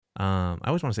I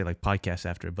always want to say like podcast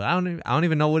after, but I don't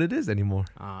even know what it is anymore.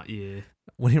 Yeah.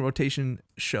 Winning Rotation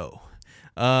show.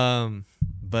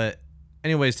 But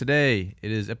anyways, today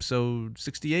it is episode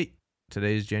 68.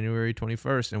 Today is January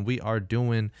 21st, and we are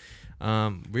doing,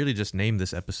 really just named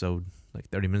this episode like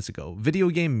 30 minutes ago, video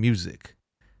game music,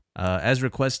 as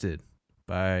requested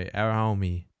by our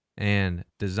homie and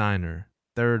designer,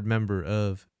 third member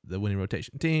of the Winning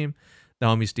Rotation team, the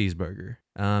homie Steezburger.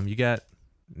 You got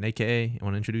an AKA, you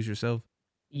want to introduce yourself?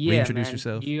 Yeah, Reintroduce man.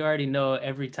 yourself. You already know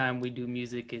every time we do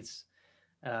music, it's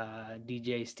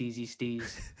DJ Steezy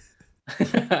Steez.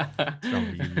 What's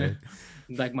wrong with you, man?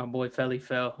 Like my boy Felly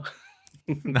Fell.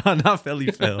 No, not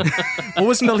Felly Fell. What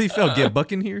was Felly Fell? Get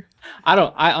Buck in here? I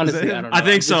honestly don't know. I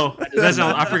think so.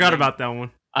 I forgot about that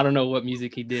one. I don't know what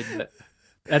music he did, but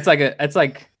that's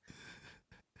like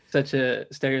such a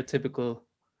stereotypical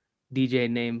DJ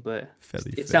name, but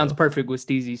Felly it Fell. sounds perfect with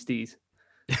Steezy Steez.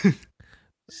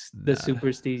 The Nah, super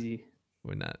Steezy.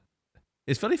 we're not.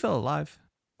 Is Felly Fell alive?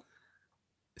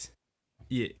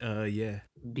 Yeah.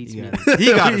 Beats He me.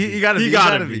 gotta be. He gotta be.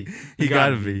 He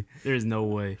gotta be. There's no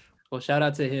way. Well, shout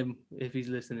out to him if he's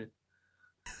listening.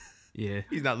 Yeah.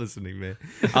 He's not listening, man.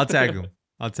 I'll tag him.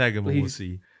 and we'll Please.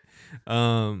 see.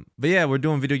 But yeah, we're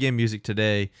doing video game music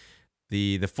today.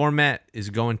 The format is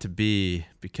going to be,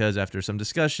 because after some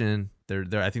discussion,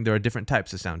 I think there are different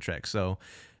types of soundtracks. So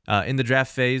in the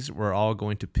draft phase, we're all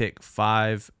going to pick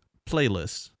 5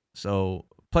 playlists. So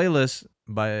playlists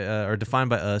are defined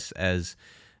by us as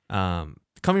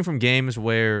coming from games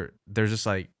where there's just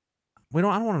like, I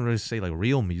don't want to really say like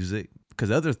real music,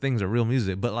 because other things are real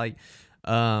music, but like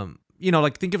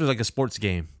like think of it like a sports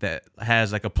game that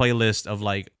has like a playlist of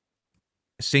like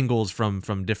singles from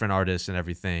different artists and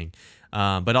everything,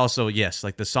 but also, yes,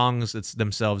 like the songs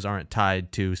themselves aren't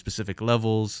tied to specific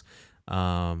levels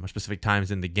or specific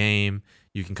times in the game.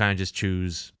 You can kind of just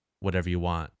choose whatever you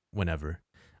want whenever.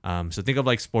 So think of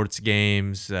like sports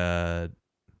games, I'll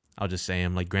just say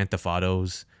them, like Grand Theft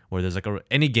Autos, where there's like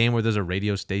any game where there's a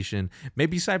radio station,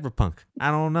 maybe Cyberpunk,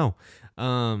 I don't know.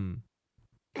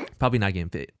 Probably not getting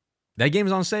paid. That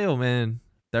game's on sale, man.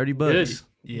 $30. Good.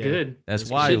 Yeah. Good. That's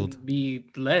It wild. should be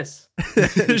less.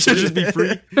 It should just be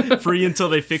free until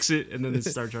they fix it, and then they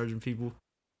start charging people.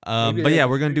 Maybe But yeah, that's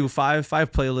we're gonna do five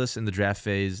playlists in the draft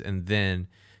phase, and then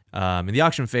in the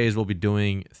auction phase, we'll be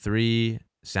doing 3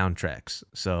 soundtracks.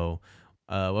 So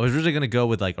I was originally gonna go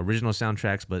with like original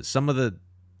soundtracks, but some of the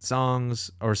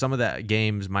songs or some of the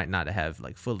games might not have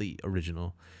like fully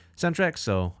original soundtracks.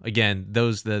 So again, the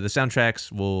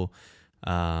soundtracks will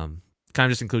kind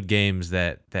of just include games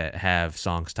that have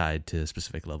songs tied to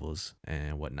specific levels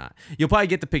and whatnot. You'll probably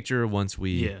get the picture once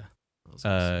we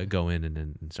go in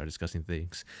and start discussing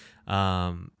things.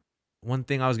 One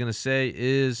thing I was gonna say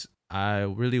is I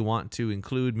really want to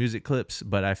include music clips,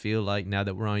 but I feel like now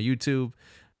that we're on YouTube,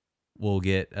 we'll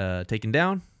get taken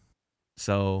down.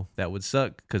 So that would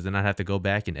suck, because then I'd have to go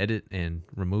back and edit and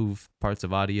remove parts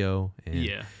of audio, and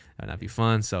that'd not be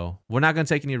fun. So we're not gonna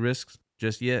take any risks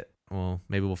just yet. Well,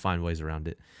 maybe we'll find ways around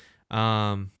it.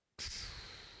 AKAs.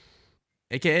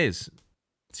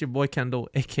 It's your boy Kendall,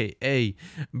 AKA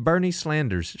Bernie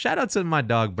Slanders. Shout out to my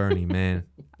dog Bernie, man.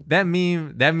 That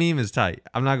meme is tight.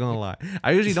 I'm not gonna lie.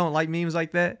 I usually don't like memes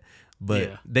like that,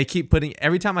 but they keep putting,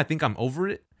 every time I think I'm over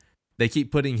it, they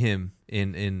keep putting him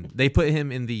in they put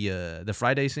him in the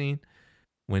Friday scene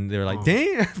when they're like,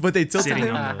 damn, but they tilted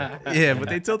him. But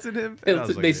they tilted him.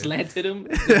 They slanted him.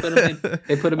 They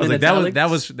put him in like,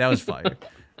 italics. that was fire.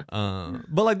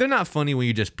 But like, they're not funny when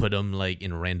you just put them like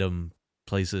in random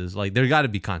places. Like, there got to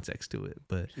be context to it.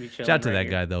 But shout out to that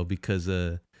guy though, because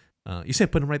you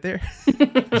said put him right there. You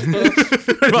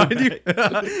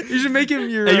should make him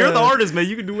your. Hey, you're the artist, man.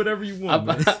 You can do whatever you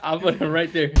want. I'll put him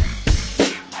right there.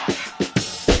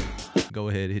 Go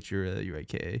ahead, hit your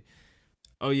AKA.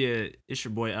 Oh yeah, it's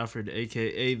your boy Alfred,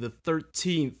 aka the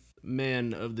 13th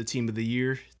man of the Team of the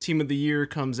Year. Team of the Year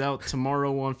comes out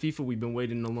tomorrow on FIFA. We've been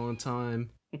waiting a long time.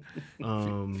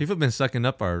 FIFA been sucking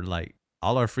up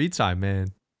all our free time,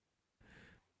 man.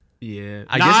 Yeah,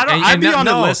 I'd be on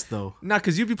the list though. Nah,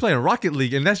 cause you be playing Rocket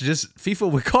League, and that's just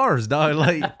FIFA with cars, dog.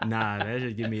 Like, nah, that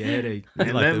should give me a headache.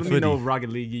 Man, like let me know if Rocket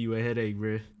League give you a headache,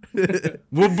 bro.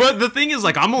 Well, but the thing is,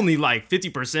 like, I'm only like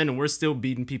 50%, and we're still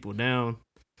beating people down.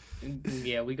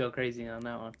 Yeah, we go crazy on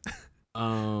that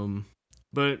one.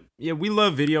 But yeah, we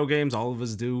love video games. All of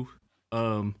us do.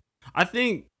 I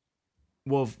think,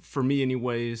 well, for me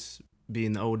anyways,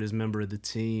 being the oldest member of the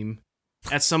team,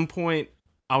 at some point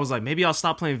I was like, maybe I'll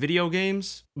stop playing video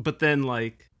games. But then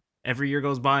like every year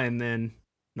goes by, and then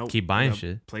keep buying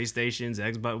shit. PlayStations,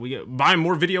 Xbox. We get buying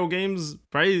more video games.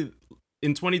 Probably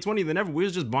in 2020 than ever. We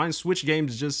was just buying Switch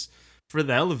games just for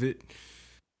the hell of it.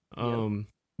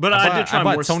 But I did try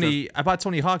more stuff. I bought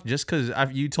Tony Hawk just because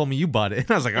you told me you bought it.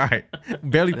 And I was like, all right,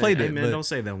 barely played Hey, it. man, but... don't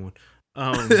say that one.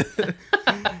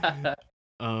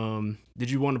 Did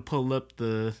you want to pull up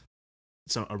a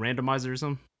randomizer or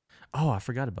something? Oh, I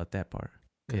forgot about that part.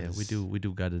 Yeah, we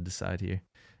do got to decide here.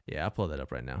 Yeah, I'll pull that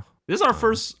up right now. This is our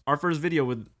first video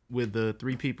with the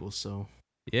 3 people. So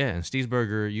yeah, and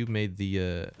Steezburger, you made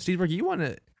the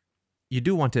Steezburger. You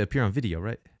do want to appear on video,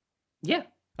 right? Yeah.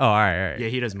 Oh, all right. Yeah,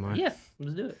 he doesn't mind. Yeah,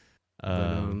 let's do it.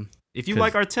 But, if you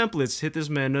like our templates, hit this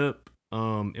man up.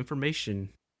 Information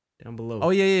down below. Oh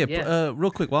yeah.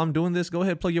 Real quick, while I'm doing this, go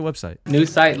ahead, plug your website. New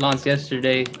site launched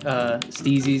yesterday.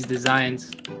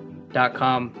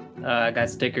 Steezy'sDesigns.com. I got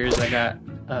stickers. I got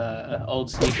old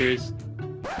sneakers.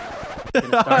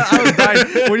 I was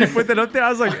dying when you put that up there. I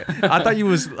was like, I thought you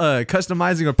was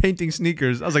customizing or painting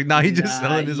sneakers. I was like, nah, he just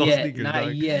selling his own sneakers.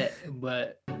 Not yet,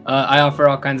 but I offer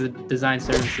all kinds of design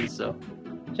services. So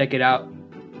check it out.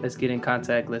 Let's get in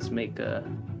contact. Let's make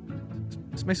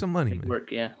some money, man.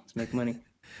 Work. Yeah, let's make money.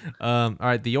 All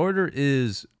right. The order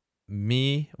is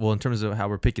me. Well, in terms of how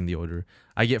we're picking the order,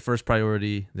 I get first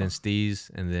priority, then Steez,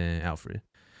 and then Alfred.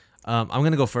 I'm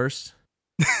gonna go first.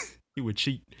 You would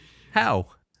cheat. How?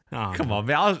 Oh, Come on,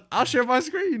 man. I'll share my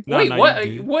screen. Wait, what?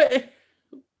 What?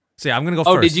 So yeah, I'm gonna go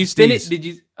first. Oh, did you spin Steez. it? Did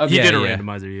you? Okay. He did a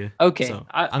randomizer, yeah. Okay. So,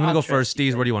 I'm gonna go first.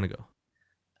 Steez, where do you want to go?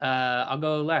 I'll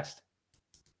go last.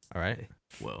 All right.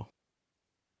 Well,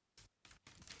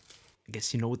 I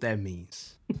guess you know what that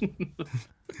means.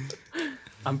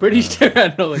 I'm pretty sure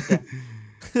I know what that.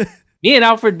 Me and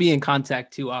Alfred be in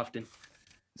contact too often.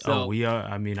 So we are.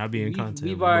 I mean, I be in contact.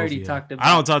 We've already talked about.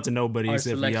 I don't talk to nobody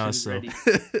except for y'all. So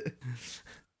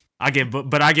I get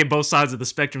both sides of the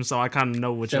spectrum, so I kind of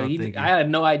know what y'all thinking. I had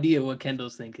no idea what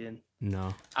Kendall's thinking.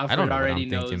 No, Alfred I don't know already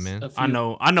what I'm knows. thinking, man. I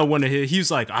know one of his. He was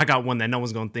like, I got one that no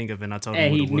one's gonna think of, and I told him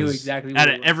And what he it knew was. exactly what Out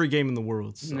it of was. every game in the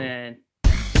world. So. Man.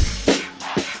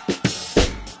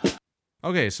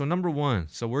 Okay, so number 1.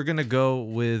 So we're gonna go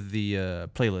with the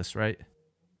playlist, right?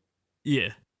 Yeah.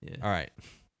 All right.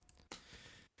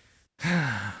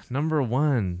 Number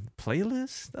 1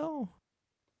 playlist though.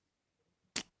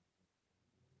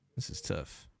 This is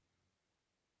tough,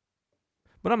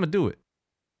 but I'm gonna do it.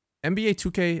 NBA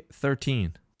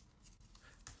 2K13.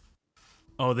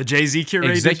 Oh, the Jay-Z curated.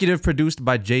 Executive produced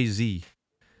by Jay-Z.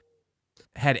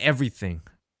 Had everything.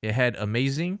 It had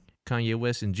Amazing, Kanye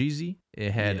West and Jeezy.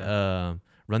 It had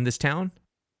Run This Town.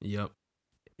 Yep.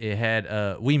 It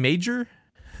had We Major.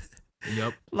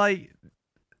 Yep. Like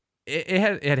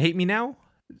it had Hate Me Now.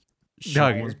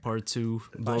 Shook Ones Part 2.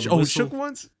 Shook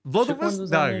Ones? Blow the Whistle.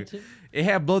 Dog. It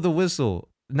had Blow the Whistle.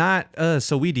 Not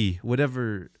Saweetie,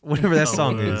 whatever that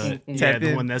song is. Yeah,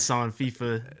 the one that's on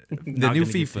FIFA. The new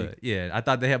FIFA. Yeah, I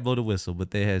thought they had Blow the Whistle,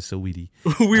 but they had Saweetie.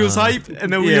 We was hype, and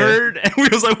then we heard, and we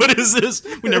was like, what is this?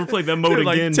 We never played that mode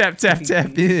again. Tap, tap,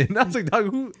 tap in. I was like,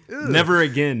 dog, who? Ugh. Never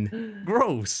again.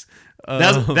 Gross.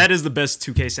 That is the best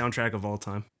 2K soundtrack of all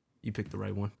time. You picked the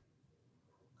right one.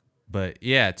 But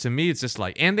yeah, to me, it's just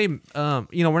like, and they,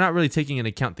 we're not really taking into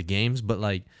account the games, but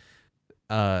like,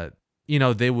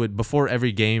 they would, before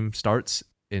every game starts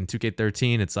in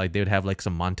 2K13, it's like they would have like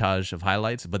some montage of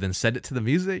highlights, but then set it to the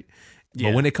music. Yeah.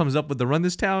 But when it comes up with the Run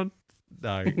This Town,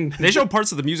 they show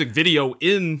parts of the music video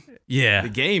in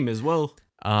the game as well.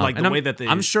 Like the way that they.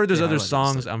 I'm sure there's other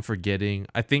songs I'm forgetting.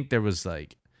 I think there was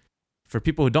like, for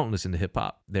people who don't listen to hip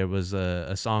hop, there was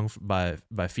a song by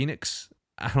Phoenix.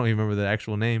 I don't even remember the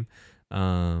actual name.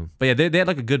 But yeah, they had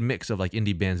like a good mix of like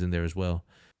indie bands in there as well.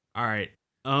 All right.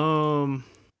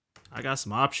 I got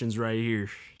some options right here,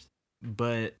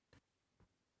 but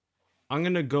I'm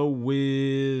gonna go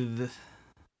with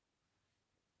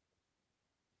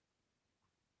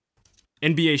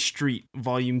NBA Street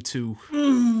Volume 2.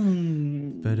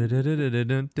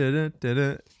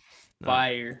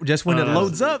 Fire. Just when it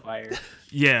loads up. Fire.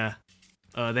 Yeah.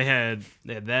 They had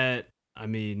that. I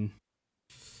mean,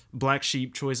 Black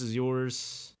Sheep, Choice Is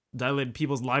Yours. Dilated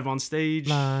Peoples live on stage.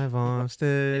 Live on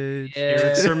stage. Yeah.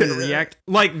 Eric Sermon React.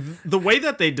 Like the way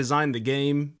that they designed the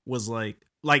game was like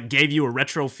gave you a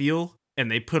retro feel,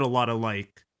 and they put a lot of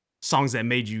like songs that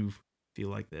made you feel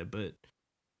like that. But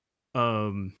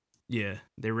yeah,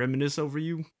 they reminisce over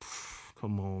you.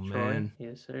 Come on, man.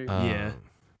 Yes, sir. Yeah.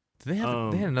 They had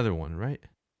another one, right?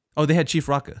 Oh, they had Chief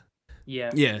Rocka.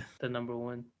 Yeah. Yeah. The number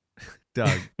 1.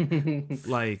 Doug.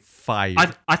 Like fire.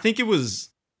 I think it was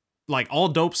like all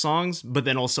dope songs, but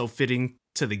then also fitting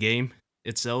to the game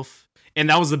itself. And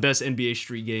that was the best NBA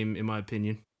Street game in my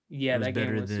opinion. Yeah, that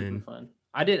game was super fun.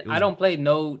 I don't play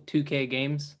no 2K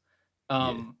games.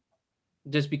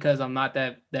 just because I'm not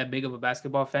that big of a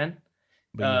basketball fan.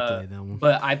 But you played that one.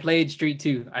 But I played Street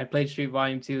 2. I played Street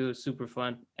Volume 2. It was super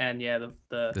fun. And yeah,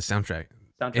 The soundtrack.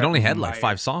 soundtrack It only was had like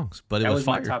fire. 5 songs, but it That was was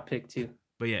fire. my top pick too.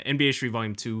 But yeah, NBA Street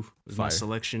Volume 2 was my Fire.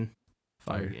 selection.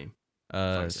 Fire Fire. game.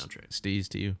 Fire soundtrack. Steez,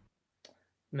 to you.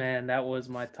 Man, that was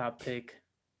my top pick.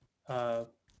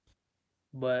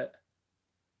 But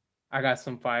I got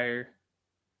some fire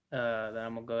that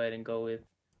I'm gonna go ahead and go with.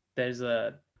 There's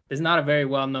not a very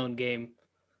well known game,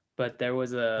 but there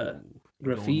was a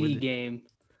graffiti game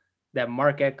that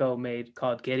Mark Echo made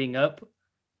called Getting Up,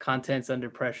 Contents Under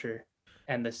Pressure.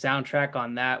 And the soundtrack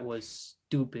on that was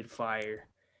stupid fire.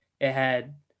 It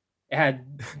had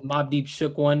Mobb Deep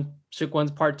Shook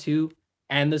One's Part 2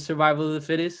 and the Survival of the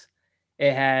Fittest.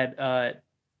 It had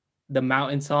the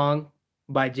Mountain Song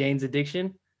by Jane's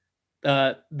Addiction,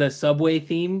 the Subway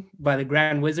theme by the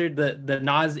Grand Wizard, the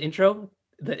Nas intro,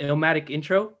 the Illmatic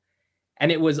intro,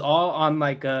 and it was all on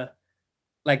like the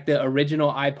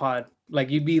original iPod.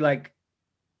 Like you'd be like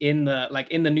in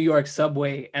the New York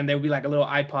subway, and there would be like a little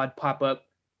iPod pop up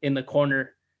in the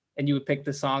corner, and you would pick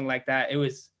the song like that. It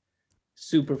was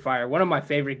super fire. One of my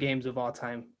favorite games of all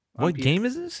time. What game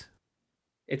is this?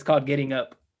 It's called Getting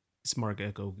Up. It's Mark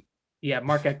Echo. Yeah,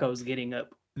 Mark Echo's Getting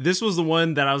Up. This was the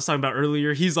one that I was talking about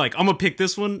earlier. He's like, I'm gonna pick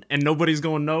this one and nobody's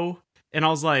gonna know. And I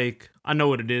was like, I know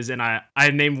what it is. And I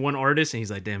named one artist and he's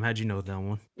like, damn, how'd you know that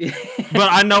one? But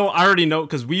I already know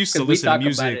because we used to listen to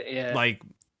music like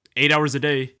 8 hours a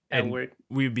day. And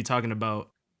we'd be talking about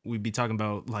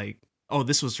like, oh,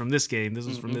 this was from this game. This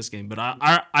was from this game. But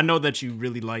I know that you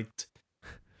really liked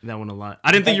that one a lot.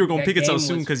 I didn't think you were gonna pick it so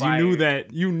soon because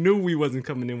you knew we wasn't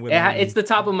coming in with it. It's the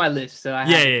top of my list, so I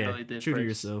have to true to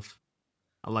yourself.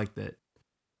 I like that.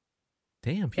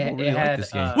 Damn, people really like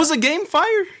this game. Was the game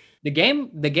fire? The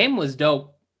game was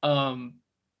dope. I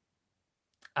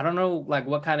don't know like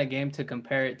what kind of game to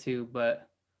compare it to, but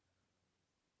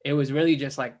it was really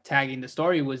just like tagging. The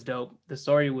story was dope. The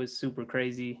story was super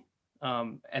crazy.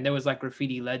 And there was like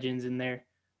graffiti legends in there.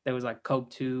 There was like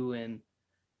Coke 2 and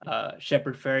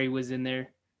Shepard Fairey was in there.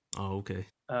 Oh, okay.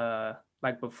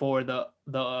 Like before the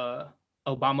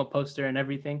Obama poster and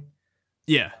everything.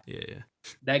 Yeah.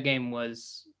 That game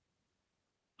was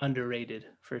underrated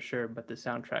for sure, but the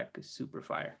soundtrack is super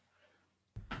fire.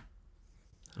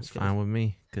 That's fine with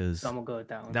me because I'm gonna go with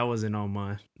that one. That wasn't on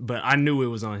mine, but I knew it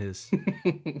was on his.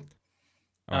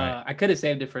 Right. I could have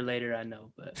saved it for later, I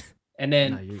know, but and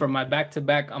then for my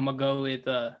back-to-back, I'm gonna go with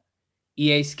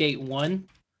EA Skate 1.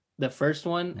 The first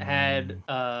one had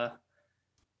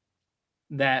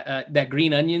that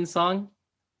Green Onion song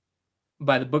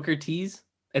by the Booker T's.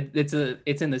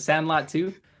 It's in the Sandlot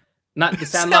 2. Not the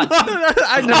Sandlot.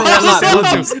 I never watched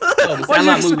the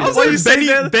Sandlot movie. Why you say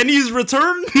that? Benny's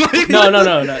Return?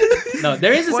 No.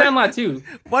 There is a Sandlot 2.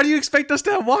 Why do you expect us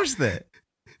to have watched that?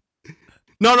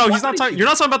 No, he's not talking. You're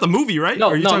not talking about the movie, right?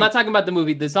 No, I'm not talking about the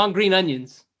movie. The song Green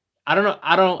Onions. I don't know.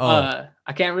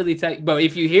 I can't really tell you, but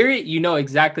if you hear it, you know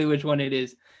exactly which one it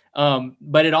is.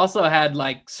 But it also had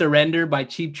like Surrender by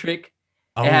Cheap Trick.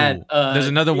 Oh, there's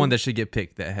another one that should get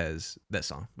picked that has that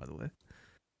song, by the way.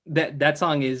 That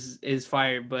song is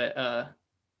fire, but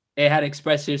it had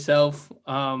Express Yourself.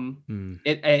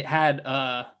 It had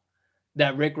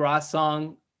that Rick Ross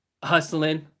song,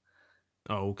 Hustlin'.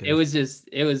 Oh, okay. It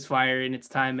was fire in its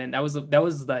time, and that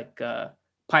was like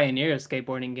pioneer of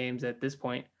skateboarding games at this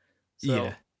point.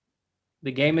 So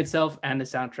the game itself and the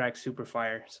soundtrack super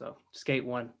fire. So Skate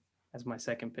 1 as my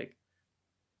second pick.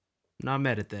 Not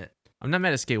mad at that. I'm not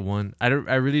mad at Skate 1. I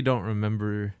really don't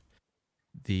remember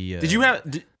the. Did you have?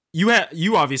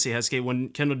 You obviously had Skate 1.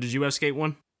 Kendall, did you have Skate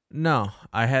 1? No,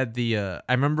 I had the. I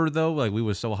remember though, like we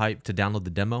were so hyped to download the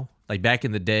demo. Like back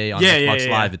in the day on Xbox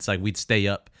Live, it's like we'd stay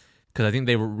up because I think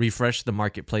they refreshed the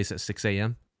marketplace at 6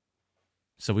 a.m.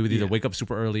 So we would either wake up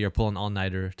super early or pull an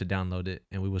all-nighter to download it,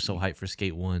 and we were so hyped for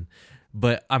Skate 1.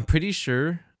 But I'm pretty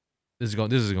sure this is going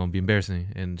to be embarrassing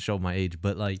and show my age,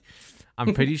 but like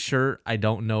I'm pretty sure I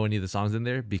don't know any of the songs in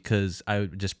there because I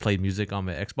just played music on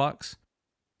my Xbox.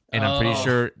 And I'm pretty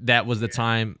sure that was the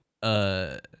time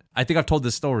I think I've told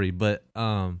this story, but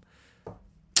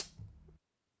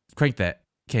Crank That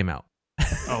came out.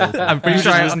 Oh, okay. I'm pretty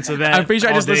sure I listened to that. I'm pretty sure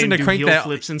I just listened to Crank That.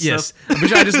 Flips and yes, stuff. I'm pretty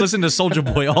sure I just listened to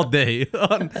Soulja Boy all day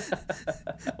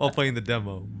while playing the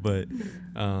demo. But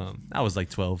I was like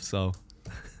 12, so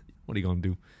what are you gonna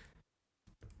do?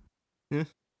 Yeah.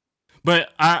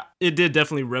 But it did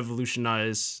definitely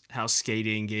revolutionize how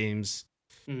skating games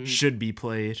should be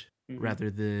played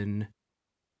rather than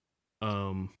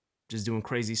just doing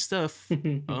crazy stuff.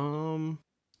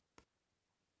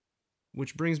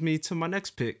 Which brings me to my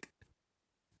next pick.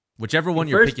 Whichever one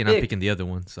you're picking, I'm picking the other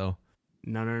one. So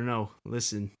No.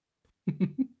 Listen.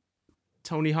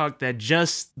 Tony Hawk,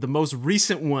 the most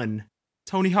recent one.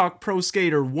 Tony Hawk Pro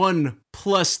Skater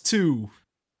 1+2.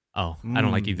 Oh, I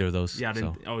don't like either of those. Yeah,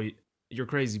 so. You're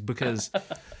crazy because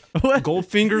What?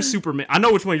 Goldfinger Superman. I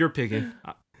know which one you're picking.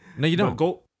 No, you don't.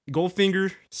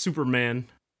 Goldfinger Superman.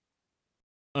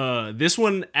 This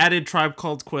one added Tribe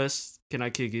Called Quest. Can I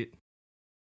kick it?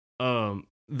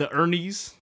 The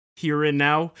Ernie's Here and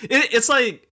Now. It's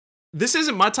like, this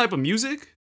isn't my type of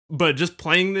music, but just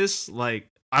playing this, like,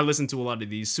 I listen to a lot of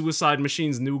these. Suicide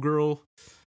Machine's New Girl.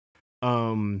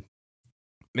 Man,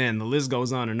 the list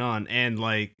goes on, and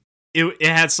like it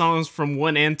had songs from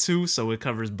 1 and 2, so it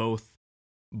covers both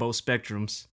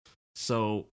spectrums.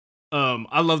 So,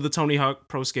 I love the Tony Hawk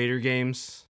Pro Skater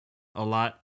games a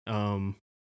lot. I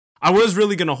was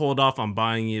really gonna hold off on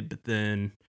buying it, but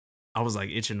then I was like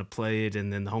itching to play it,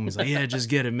 and then the homie's like, "Yeah, just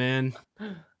get it, man."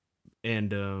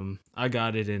 And I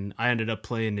got it, and I ended up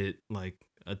playing it like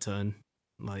a ton.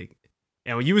 Like,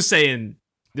 and when you was saying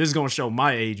this is gonna show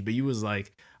my age, but you was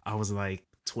like, I was like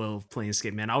 12 playing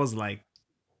skate, man. I was like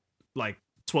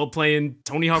 12 playing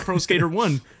Tony Hawk Pro Skater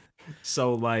 1.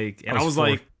 So like, and I was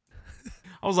like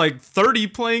 30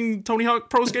 playing Tony Hawk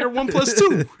Pro Skater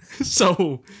 1+2.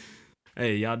 So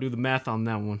hey, y'all do the math on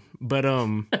that one. But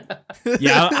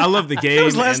yeah, I love the game. That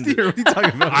was last year. What are you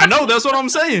talking about? I know, that's what I'm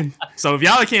saying. So if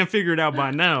y'all can't figure it out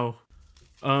by now,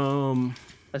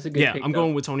 that's a good pick, I'm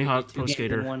going with Tony Hawk Pro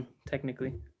Skater. One,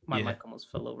 technically. My mic almost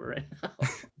fell over right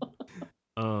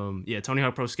now. Yeah, Tony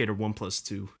Hawk Pro Skater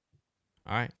 1+2.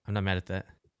 All right, I'm not mad at that.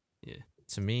 Yeah.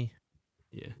 To me.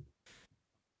 Yeah.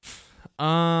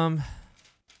 All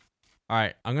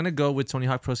right, I'm gonna go with Tony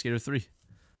Hawk Pro Skater 3.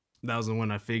 That was the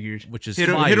one I figured. Which is hit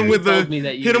fire. him with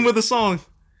the song.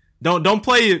 Don't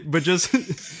play it, but just he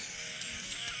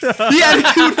had it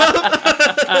queued up.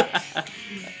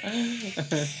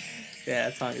 Yeah,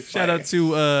 that song is Shout fire. out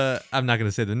to I'm not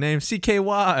gonna say the name,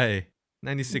 CKY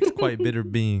 96 Quite Bitter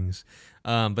Beings.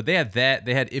 But they had that.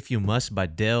 They had If You Must by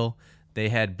Dell. They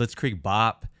had Blitzkrieg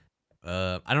Bop.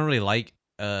 I don't really like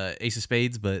Ace of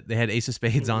Spades, but they had Ace of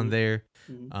Spades on there.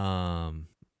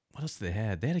 What else did they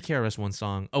had? They had a KRS-One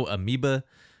song. Oh, Amoeba.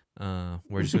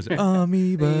 Where it just was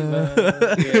Amoeba.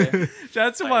 Yeah. Shout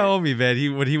out to my homie,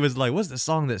 man. When he was like, what's the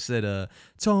song that said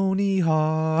Tony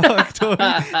Hawk? Tony.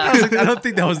 I was like, I don't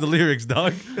think that was the lyrics,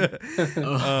 dog.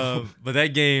 But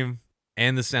that game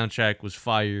and the soundtrack was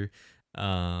fire.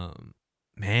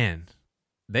 Man,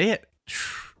 they had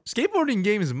skateboarding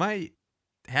games might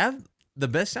have the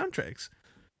best soundtracks.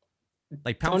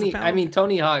 Like pound for pound. I mean,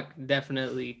 Tony Hawk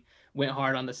definitely went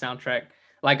hard on the soundtrack.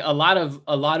 Like a lot of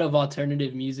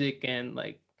alternative music and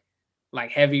like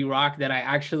heavy rock that I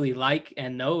actually like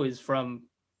and know is from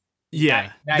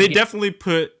that they game. Definitely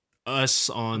put us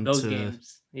on those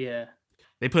games. Yeah.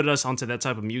 They put us onto that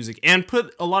type of music and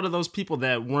put a lot of those people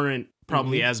that weren't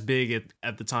probably as big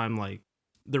at the time, like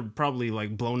they're probably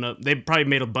like blown up. They probably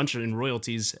made a bunch in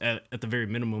royalties at the very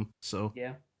minimum. So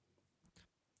yeah.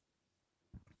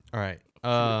 All right.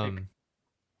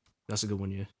 That's a good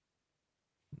one, yeah.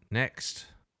 Next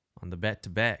on the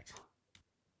back-to-back.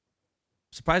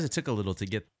 Surprised it took a little to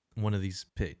get one of these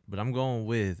picked, but I'm going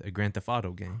with a Grand Theft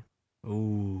Auto game.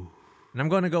 Ooh. And I'm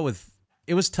going to go with,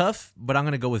 it was tough, but I'm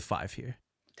going to go with 5 here.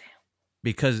 Damn.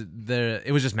 Because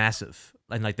it was just massive.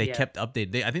 And like they kept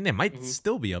updating. I think they might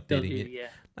still be updating it. Yeah.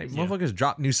 Like motherfuckers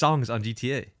drop new songs on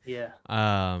GTA. Yeah.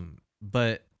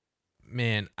 But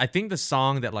man, I think the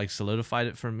song that like solidified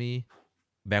it for me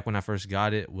back when I first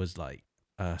got it was like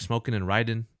Smoking and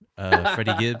Riding,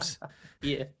 Freddie Gibbs.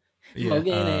 Yeah. Yeah,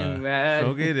 Smoking and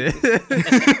riding.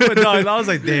 But no, I was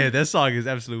like, damn, that song is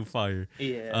absolute fire.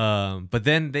 Yeah. But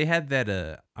then they had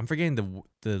that I'm forgetting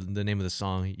the name of the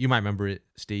song. You might remember it,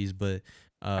 Steez, but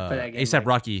ASAP like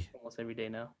Rocky. Almost every day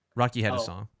now. Rocky had a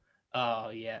song. Oh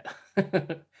yeah.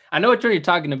 I know what you're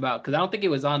talking about because I don't think it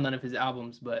was on none of his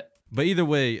albums, but either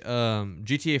way,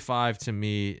 GTA 5 to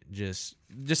me just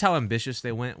how ambitious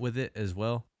they went with it as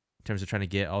well in terms of trying to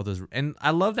get all those. And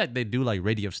I love that they do like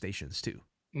radio stations too.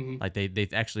 Like they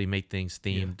actually make things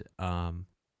themed. Yeah.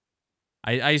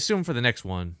 I assume for the next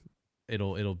one,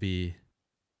 it'll be.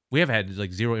 We have had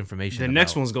like zero information. The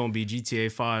next one's gonna be GTA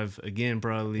 5 again,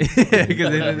 probably.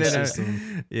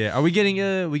 Yeah, are we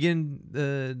getting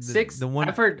the 6? The one?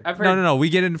 I've heard. No. We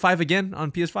getting 5 again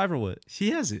on PS5 or what?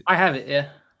 He has it. I have it. Yeah.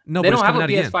 No, they but don't have a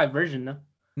PS5 again. Version, no.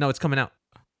 No, it's coming out.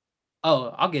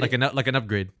 Oh, I'll get it. Like an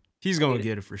upgrade. He's gonna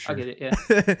get it for sure. I'll get it.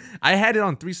 Yeah. I had it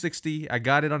on 360. I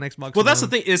got it on Xbox. Well, that's the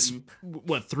thing. It's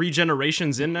what 3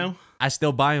 generations in now. I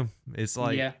still buy them. It's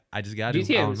like I just got it.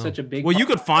 GTA was such a big. Well, you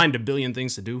could find a billion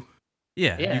things to do.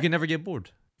 Yeah, you can never get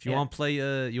bored If you want to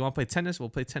play, tennis, we'll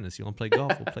play tennis. You want to play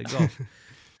golf, we'll play golf.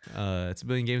 It's a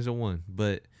billion games in one.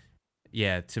 But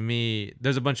yeah, to me,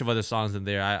 there's a bunch of other songs in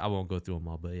there. I won't go through them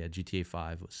all, but yeah, GTA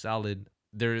 5 was solid.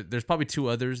 There's probably 2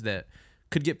 others that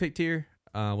could get picked here.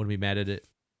 Wouldn't be mad at it.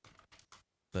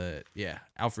 But yeah,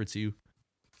 Alfred, to you.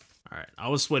 All right, I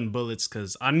was sweating bullets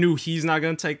because I knew he's not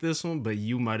gonna take this one, but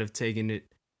you might have taken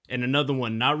it. And another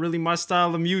one, not really my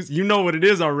style of music. You know what it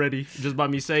is already, just by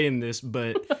me saying this.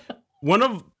 But one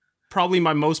of probably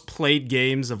my most played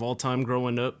games of all time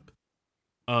growing up,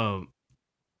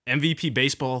 MVP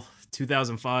Baseball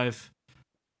 2005,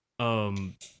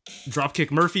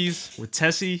 Dropkick Murphys with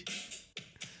Tessie.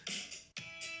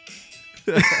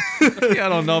 I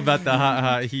don't know about the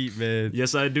hot heat, man.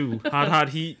 Yes, I do. Hot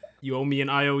heat. You owe me an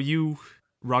IOU.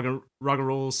 Rock and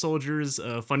roll soldiers.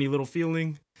 Funny little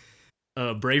feeling.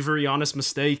 Bravery, honest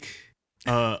mistake.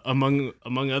 Among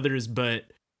others, but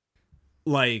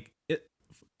like,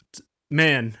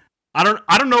 man, I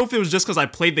don't know if it was just because I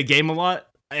played the game a lot,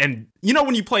 and you know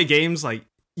when you play games, like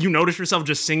you notice yourself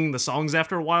just singing the songs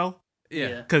after a while.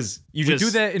 Yeah, because you we just do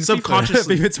that in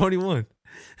subconsciously. FIFA 21.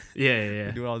 Yeah.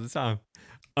 We do it all the time.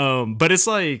 But it's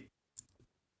like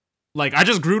I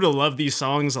just grew to love these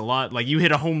songs a lot. Like you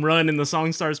hit a home run and the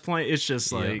song starts playing. It's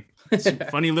just like it's a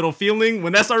funny little feeling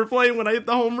when that started playing when I hit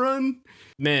the home run.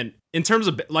 Man, in terms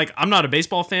of like, I'm not a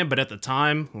baseball fan, but at the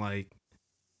time, like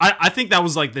I think that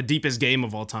was like the deepest game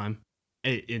of all time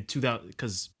in 2000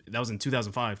 because that was in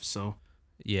 2005. So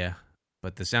yeah,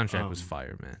 but the soundtrack was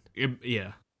fire, man.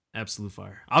 Yeah, absolute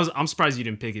fire. I'm surprised you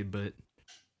didn't pick it, but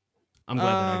I'm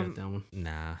glad that I got that one.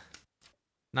 Nah,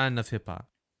 not enough hip hop.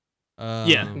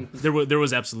 Yeah, there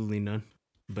was absolutely none.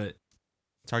 But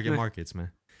target markets,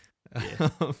 man. Yeah.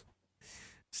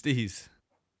 Steez,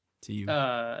 to you.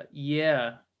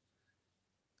 Yeah.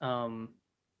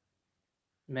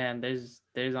 Man,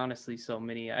 there's honestly so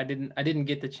many. I didn't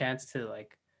get the chance to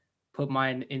like put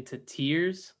mine into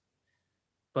tiers,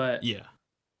 but yeah.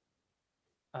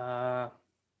 I'm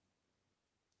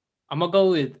gonna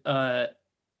go with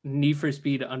Need for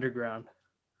Speed Underground.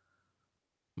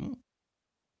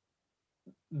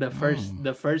 The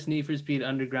first Need for Speed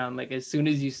Underground, like as soon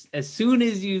as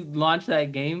you launch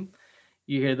that game,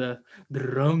 you hear the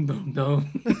rum dum dum.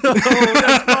 Oh,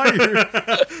 that's fire.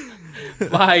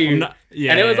 Fire.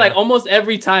 And it was like almost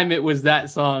every time it was that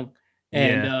song.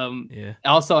 And it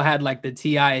also had like the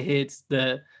T.I. hits,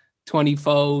 the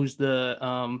 24s, the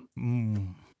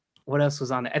what else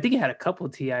was on it? I think it had a couple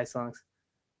of T.I. songs.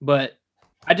 But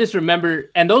I just remember,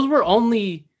 and those were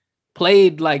only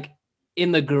played like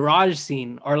in the garage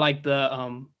scene or like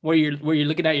the where you're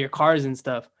looking at your cars and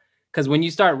stuff. Because when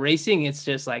you start racing, it's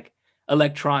just like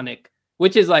electronic,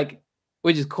 which is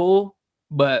cool,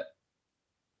 but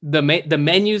the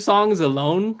menu songs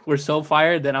alone were so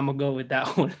fire that I'm gonna go with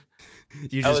that one.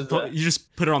 You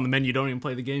just put it on the menu, don't even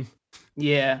play the game.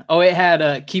 Yeah. Oh, it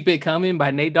had Keep It Coming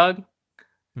by Nate Dogg.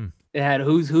 It had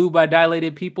Who's Who by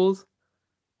Dilated Peoples.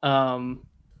 But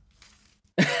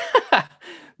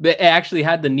it actually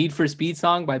had the Need for Speed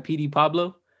song by PD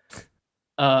Pablo.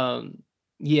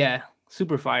 Yeah,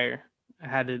 super fire. I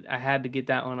had to get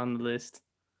that one on the list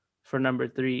for number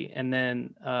 3, and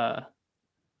then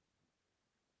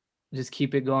just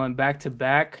keep it going back to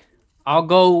back. I'll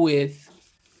go with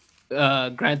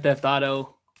Grand Theft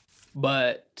Auto,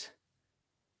 but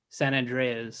San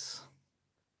Andreas.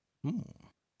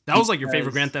 That was like your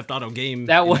favorite Grand Theft Auto game in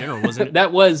general, wasn't it?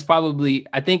 That was probably,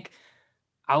 I think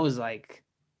I was like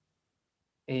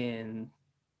in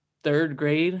 3rd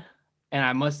grade, and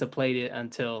I must have played it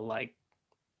until like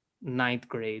 9th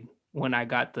grade when I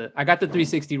got the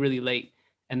 360 really late,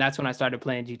 and that's when I started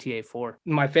playing GTA 4.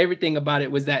 My favorite thing about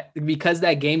it was that because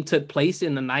that game took place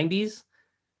in the 90s,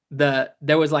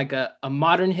 there was like a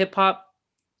modern hip hop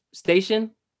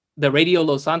station, the Radio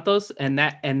Los Santos, and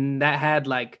that had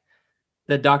like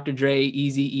the Dr. Dre,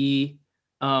 Eazy-E,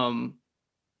 I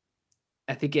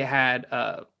think it had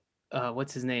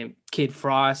what's his name, Kid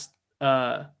Frost,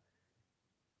 but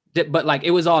like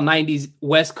it was all 90s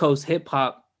West Coast hip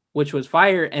hop, which was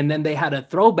fire. And then they had a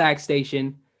throwback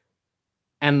station,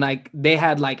 and like they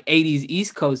had like 80s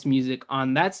East Coast music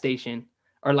on that station,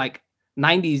 or like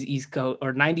 90s East Coast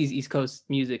or 90s East Coast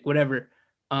music, whatever.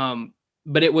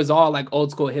 But it was all like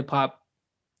old school hip hop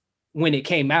when it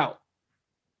came out.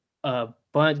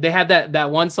 But they had that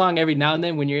one song every now and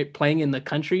then when you're playing in the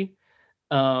country.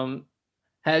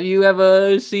 Have you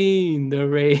ever seen the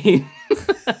rain?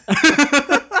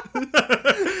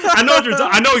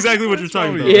 I know exactly what you're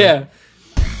talking about. Yeah.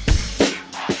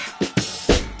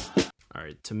 All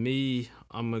right, to me,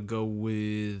 I'm gonna go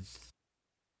with.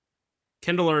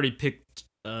 Kendall already picked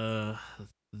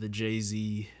the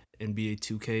Jay-Z NBA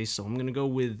 2K, so I'm gonna go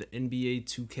with NBA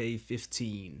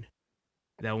 2K15.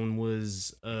 That one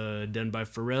was done by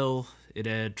Pharrell. It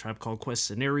had Tribe Called Quest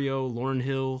Scenario, Lauryn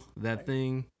Hill, that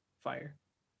thing. Fire.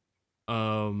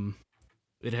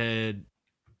 It had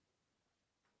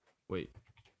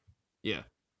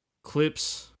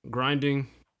Clips, Grinding,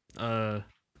 and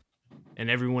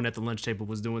everyone at the lunch table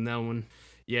was doing that one.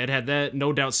 Yeah, it had that.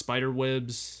 No Doubt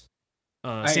Spiderwebs,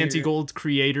 Santi Gold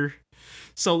Creator.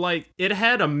 So like it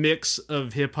had a mix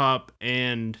of hip hop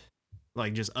and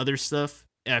like just other stuff.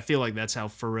 And I feel like that's how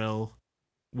Pharrell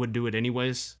would do it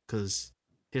anyways, because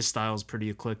his style is pretty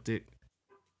eclectic.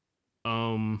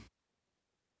 Yeah,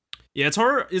 it's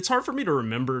hard for me to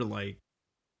remember like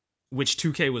which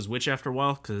 2K was which after a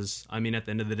while, because I mean at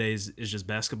the end of the day it's just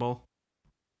basketball.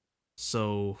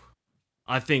 So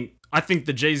I think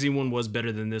the Jay-Z one was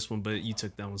better than this one, but you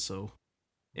took that one, so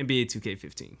NBA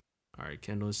 2K15. All right,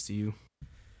 Kendall, it's to you.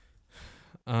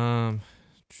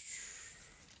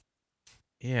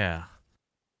 Yeah.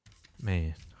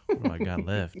 Man, what do I got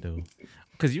left, dude?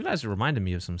 Because you guys reminded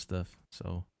me of some stuff,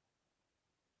 so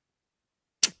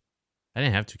I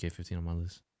didn't have 2K15 on my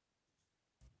list.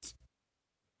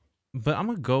 But I'm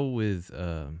gonna go with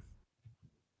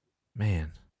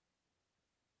man.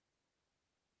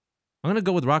 I'm gonna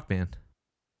go with Rock Band.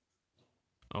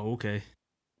 Oh, okay.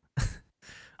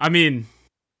 I mean,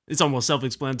 it's almost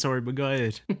self-explanatory, but go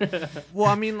ahead. Well,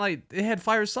 I mean, like it had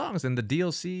fire songs and the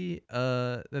DLC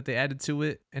that they added to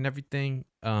it and everything.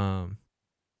 I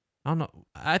don't know.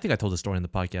 I think I told the story in the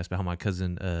podcast about how my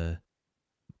cousin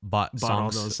bought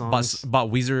songs, all those songs. bought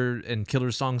Weezer and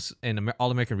Killer songs and All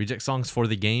American Reject songs for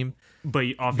the game, but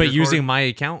using my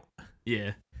account.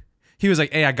 Yeah. He was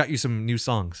like, "Hey, I got you some new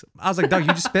songs." I was like, "Dog, you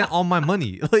just spent all my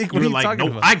money. Like, what are you like, talking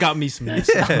nope, about?" I got me some new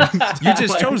songs. Yeah, you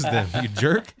just chose them, you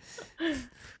jerk.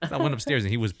 I went upstairs and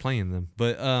he was playing them.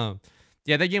 But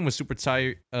yeah, that game was super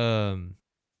tight. When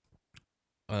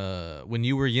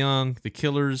You Were Young, The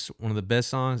Killers, one of the best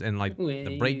songs, and like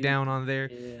the breakdown on there.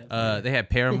 They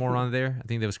had Paramore on there. I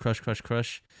think that was Crush, Crush,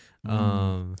 Crush.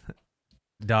 Dog,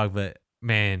 but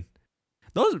man,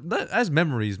 that's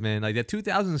memories, man. Like that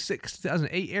 2006,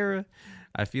 2008 era.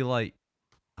 I feel like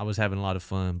I was having a lot of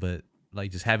fun, but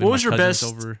like just having What was your best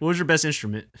over. What was your best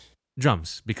instrument?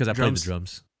 Drums, because I played the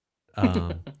drums.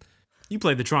 You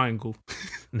played the triangle.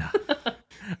 No,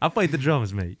 I played the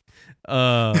drums, mate.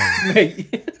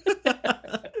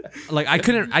 Like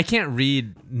I can't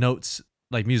read notes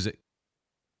like music.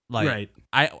 Like right.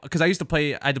 because I had to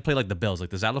play like the bells, like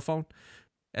the xylophone,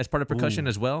 as part of percussion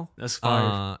as well. That's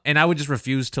fire. And I would just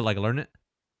refuse to like learn it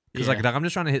because Yeah. like I'm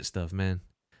just trying to hit stuff, man.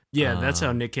 Yeah, that's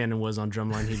how Nick Cannon was on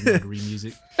Drumline. He didn't know how to read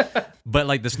music. But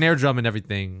like the snare drum and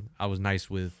everything, I was nice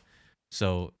with.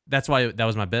 So that's why that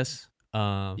was my best.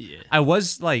 Yeah. I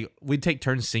was like, we'd take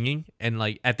turns singing, and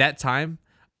like at that time,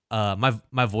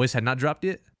 my voice had not dropped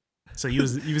yet. So you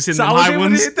was hitting So them I was high able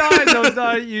ones. to hit the high notes,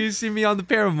 dog. You see me on the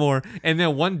Paramore, and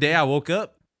then one day I woke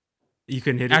up. You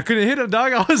couldn't hit it. I couldn't hit him,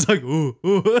 dog. I was like, ooh.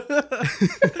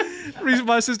 Reason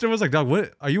my sister was like, dog,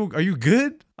 what? Are you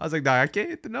good? I was like, dog, I can't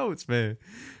hit the notes, man.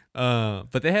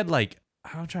 But they had like,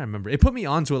 I'm trying to remember. It put me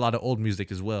on to a lot of old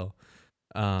music as well.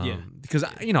 Because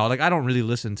like I don't really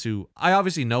listen to. I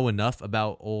obviously know enough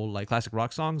about old like classic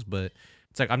rock songs, but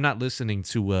it's like I'm not listening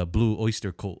to Blue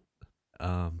Oyster Cult.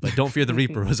 But Don't Fear the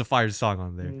Reaper was a fire song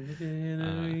on there.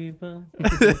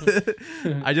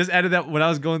 I just added that when I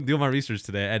was doing my research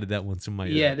today. I added that one to my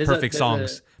perfect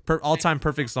songs, all-time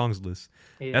perfect songs list.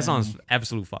 Yeah. That song's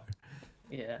absolute fire.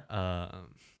 Yeah.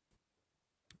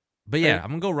 But yeah, I'm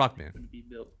gonna go Rock Band.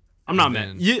 I'm not And mad.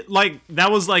 then- You like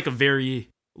that was like a very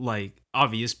like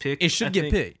obvious pick. It should I get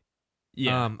think. picked.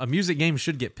 Yeah. A music game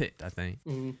should get picked, I think.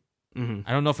 Mm-hmm.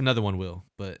 I don't know if another one will,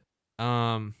 but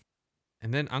and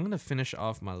then I'm gonna finish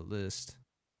off my list.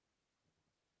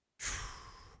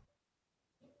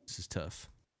 This is tough.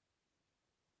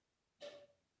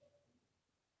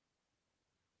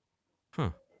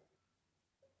 Huh.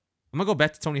 I'm gonna go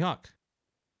back to Tony Hawk.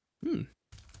 I'm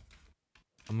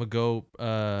gonna go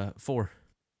 4.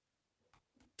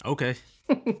 Okay.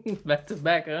 Back to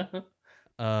back, huh?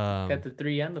 Got the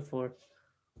 3 and the 4.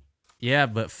 Yeah,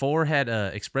 but 4 had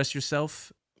Express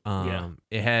Yourself.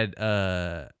 It had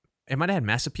it might have had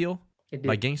Mass Appeal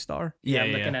by Gangstar. Yeah,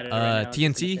 I'm looking at it right now.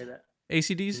 TNT,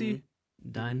 AC/DC.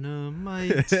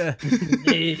 Dynamite.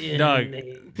 Dog,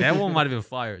 that one might have been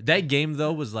fire. That game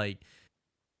though was like,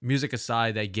 music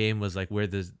aside, that game was like where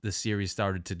the series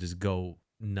started to just go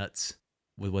nuts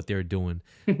with what they were doing.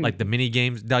 Like the mini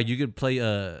games, dog. You could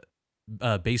play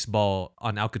baseball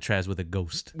on Alcatraz with a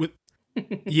ghost.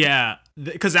 Yeah,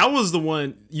 because that was the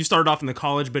one you started off in the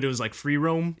college, but it was like free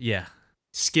roam. Yeah,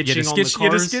 skitching on the cars.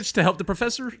 Get a sketch to help the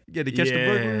professor. Get to catch the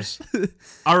burglars.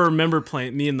 I remember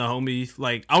playing, me and the homie,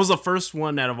 like, I was the first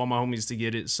one out of all my homies to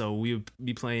get it, so we would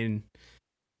be playing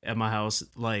at my house,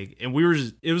 like, and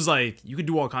it was like, you could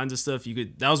do all kinds of stuff.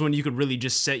 That was when you could really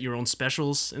just set your own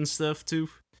specials and stuff, too.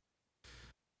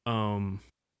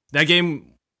 That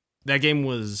game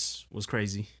was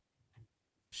crazy.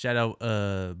 Shout out,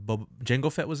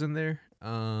 Django Fett was in there.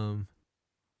 I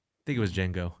think it was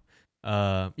Django.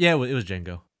 Yeah, it was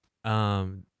Django.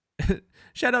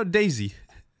 Shout out Daisy.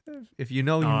 If you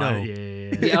know, you know.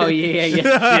 Yeah. Oh yeah.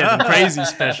 Yeah, the crazy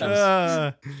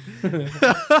specials.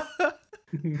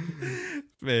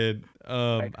 Man,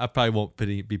 I probably won't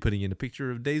be putting in a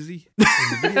picture of Daisy in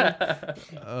the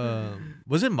video.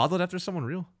 Was it modeled after someone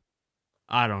real?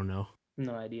 I don't know.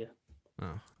 No idea.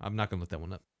 Oh, I'm not gonna look that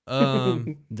one up.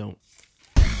 Don't.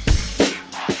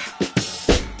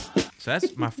 So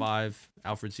that's my 5.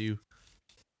 Alfred's you.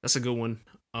 That's a good one.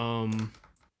 I'm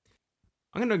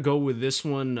gonna go with this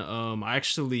one. I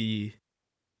actually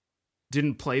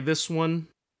didn't play this one.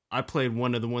 I played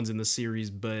one of the ones in the series,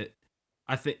 but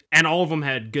I think, and all of them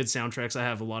had good soundtracks. I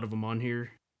have a lot of them on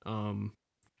here. I'm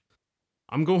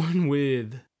going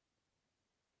with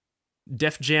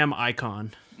Def Jam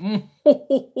Icon.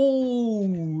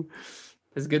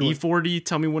 That's a good one. E40,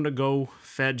 Tell Me When to Go.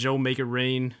 Fat Joe, Make It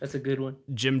Rain. That's a good one.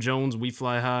 Jim Jones, We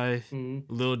Fly High.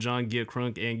 Mm-hmm. Lil Jon, Get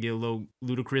Crunk and Get Low.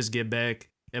 Ludacris, Get Back.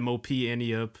 M.O.P.,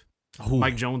 Annie Up. Ooh.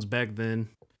 Mike Jones, Back Then.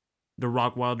 The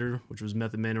Rockwilder, which was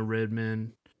Method Man and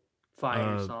Redman.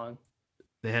 Fire song.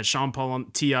 They had Sean Paul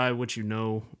on T.I., What You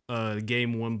Know.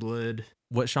 Game One Blood.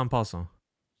 What Sean Paul song?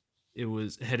 It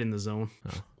was Head in the Zone.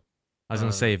 Oh. I was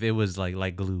gonna say if it was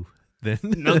like glue, then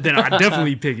then I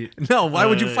definitely pick it. No, why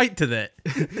would you fight to that?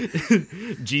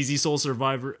 Jeezy Soul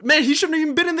Survivor. Man, he shouldn't have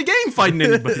even been in the game fighting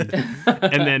anybody.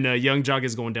 And then Young Jock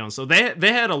Is Going Down. So they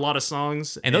had a lot of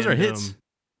songs, and those are hits.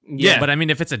 Yeah, but I mean,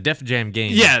 if it's a Def Jam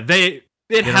game, yeah,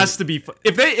 it has to be.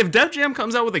 If Def Jam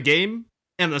comes out with a game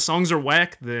and the songs are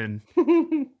whack, then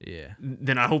yeah,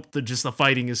 then I hope that just the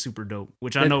fighting is super dope.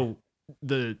 Which I know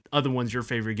the other one's your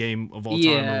favorite game of all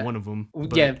time, or one of them.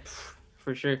 But, yeah,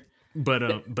 for sure.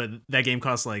 But that game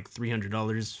costs like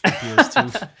 $300 for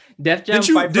PS2. Def Jam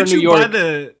Did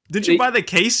you buy the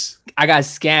case? I got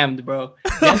scammed, bro.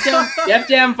 Def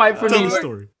Jam Fight for New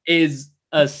York is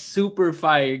a super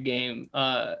fire game.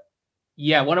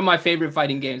 Yeah, one of my favorite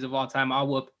fighting games of all time. I'll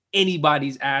whoop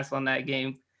anybody's ass on that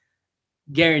game,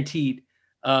 guaranteed.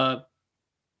 I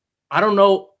don't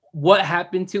know what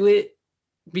happened to it,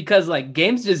 because like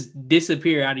games just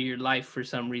disappear out of your life for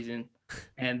some reason.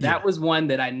 And that was one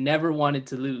that I never wanted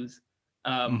to lose.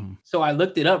 So I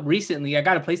looked it up recently. I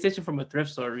got a PlayStation from a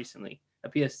thrift store recently, a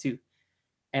PS2.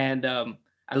 And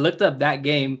I looked up that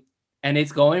game, and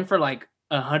it's going for like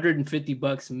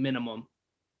 $150 minimum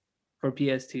for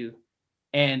PS2.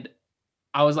 And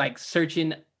I was like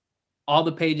searching all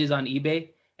the pages on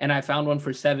eBay, and I found one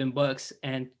for $7.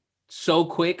 And so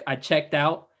quick, I checked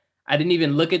out. I didn't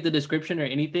even look at the description or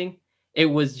anything. It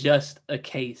was just a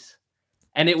case.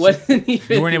 And it wasn't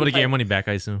even. You weren't able to get your money back,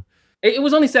 I assume. It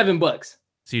was only $7.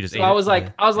 So you just. So I was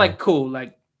like, cool.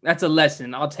 Like, that's a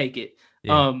lesson. I'll take it.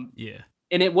 Yeah.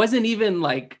 And it wasn't even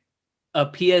like a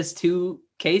PS2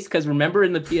 case, because remember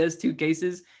in the PS2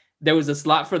 cases there was a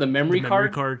slot for the memory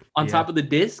card on top of the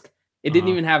disc. It didn't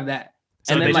even have that.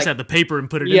 So and they then just had the paper and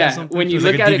put it in or something? When you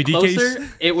look at it closer,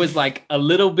 it was like a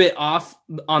little bit off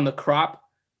on the crop.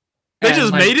 They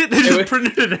just made it? They just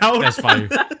printed it out? That's fire.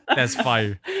 That's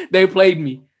fire. They played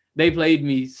me. They played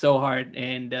me so hard,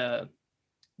 and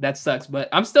that sucks. But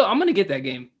I'm gonna get that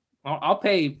game. I'll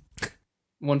pay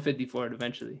 $150 for it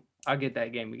eventually. I'll get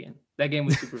that game again. That game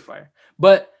was super fire.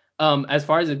 But as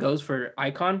far as it goes for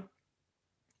Icon,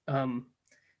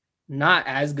 not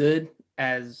as good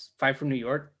as Fight from New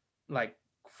York, like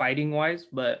fighting wise,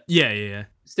 but yeah.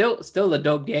 Still a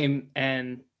dope game.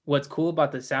 And what's cool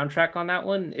about the soundtrack on that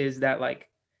one is that like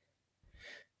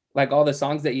all the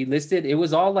songs that you listed, it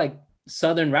was all like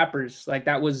Southern rappers. Like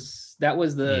that was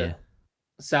the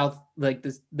South, like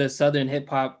the Southern hip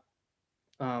hop.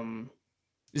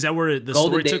 Is that where the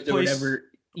Golden story took Days place? Or whatever.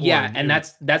 Yeah, and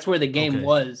that's where the game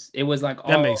was. It was like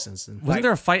all, that makes sense. Wasn't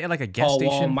there a fight at like a gas Paul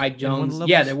station? Wall, Mike Jones.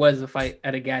 Yeah, there was a fight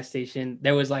at a gas station.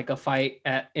 There was like a fight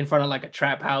in front of like a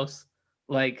trap house,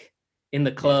 like in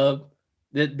the club.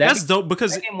 That's dope,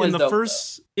 because in the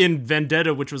first, in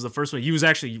Vendetta, which was the first one, he was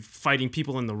actually fighting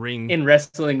people in the ring, in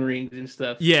wrestling rings and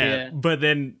stuff. Yeah, but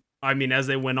then I mean, as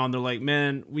they went on, they're like,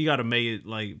 man, we got to make it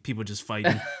like people just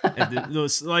fighting.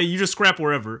 Like you just scrap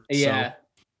wherever. Yeah,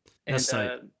 so,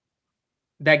 and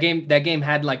that game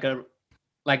had like a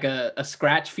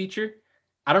scratch feature,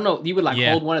 I don't know. You would like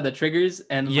Yeah. hold one of the triggers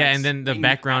and like and then the swing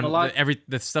background, analog.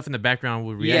 the stuff in the background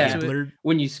would Yeah. react to it. blurred.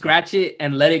 When you scratch it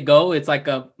and let it go, it's like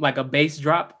a bass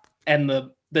drop, and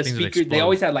the Things would speakers, they explode.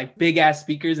 always had like big ass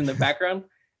speakers in the background,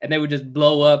 and they would just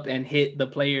blow up and hit the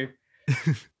player.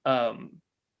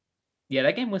 Yeah,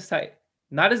 that game was tight.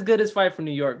 Not as good as Fight for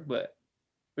New York, but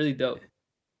really dope.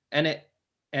 And it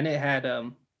had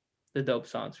the dope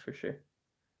songs for sure.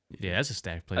 Yeah, that's a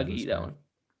stacked playlist. I'll give you that man. one.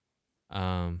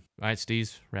 All right,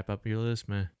 Steez, wrap up your list,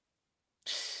 man.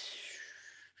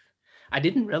 I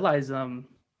didn't realize I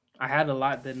had a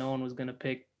lot that no one was gonna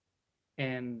pick,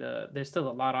 and there's still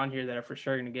a lot on here that are for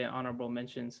sure gonna get honorable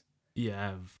mentions. Yeah, I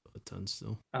have a ton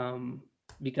still.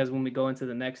 Because when we go into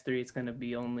the next three, it's gonna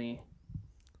be only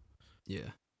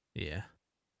Yeah.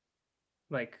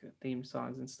 like theme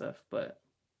songs and stuff. But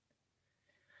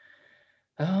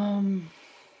I'm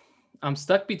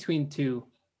stuck between two.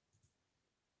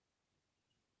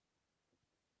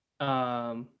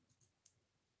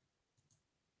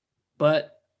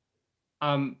 But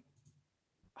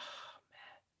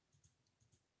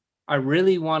I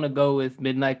really want to go with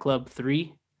Midnight Club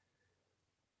 3.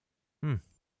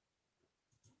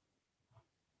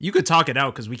 You could talk it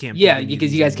out because we can't. Yeah, pick any of because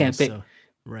these you guys can't anymore, pick.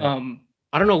 so- right.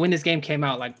 I don't know when this game came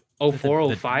out, like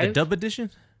 04, 05? The dub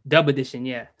edition? Dub edition,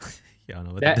 yeah. Yeah, I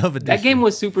don't know. That, The dub edition. that game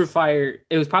was super fire.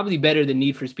 It was probably better than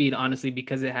Need for Speed, honestly,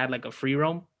 because it had like a free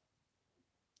roam.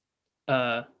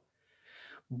 But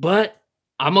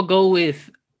I'm gonna go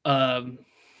with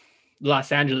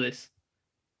Los Angeles.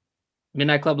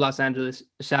 Midnight Club Los Angeles.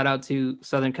 Shout out to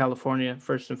Southern California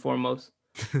first and foremost.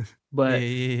 But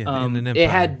it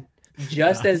had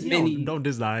just as many. Don't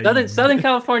diss the Southern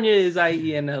California is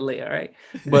IE and LA, all right.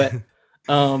 But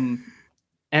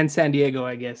and San Diego,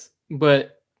 I guess.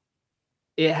 But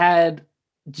it had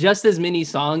just as many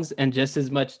songs and just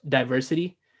as much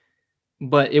diversity.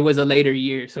 But it was a later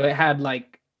year, so it had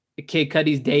like Kid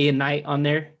Cudi's Day and Night on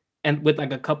there, and with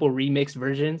like a couple remixed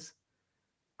versions.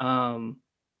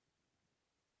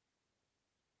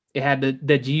 It had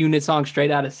the G Unit song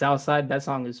Straight Out of Southside. That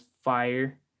song is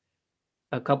fire.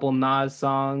 A couple Nas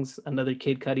songs, another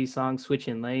Kid Cudi song,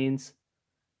 Switching Lanes.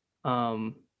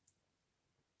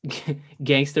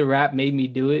 Gangster Rap Made Me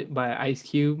Do It by Ice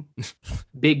Cube.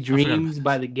 Big Dreams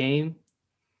by The Game.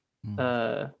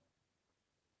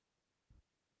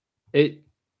 It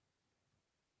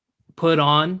Put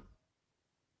On,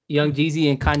 Young Jeezy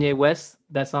and Kanye West.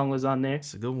 That song was on there.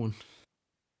 It's a good one.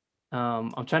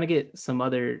 I'm trying to get some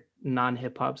other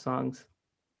non-hip hop songs.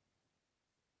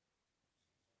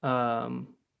 Because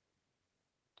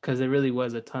there really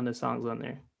was a ton of songs on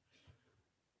there.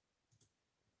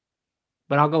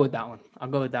 But I'll go with that one. I'll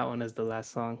go with that one as the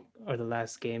last song or the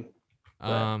last game.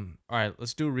 All right,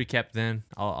 let's do a recap then.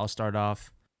 I'll start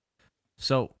off.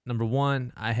 So, number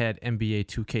 1, I had NBA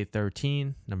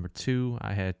 2K13. Number 2,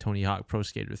 I had Tony Hawk Pro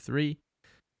Skater 3.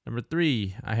 Number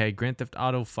 3, I had Grand Theft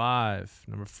Auto 5.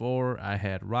 Number 4, I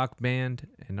had Rock Band.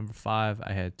 And number 5,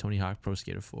 I had Tony Hawk Pro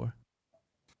Skater 4.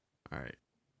 All right.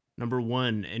 Number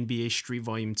 1, NBA Street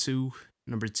Volume 2.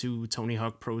 Number 2, Tony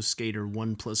Hawk Pro Skater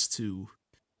 1+2.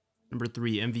 Number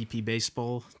 3, MVP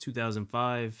Baseball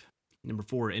 2005. Number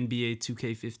 4, NBA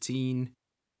 2K15.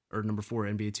 Or number 4,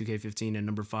 NBA 2K15. And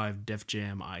number 5, Def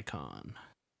Jam Icon.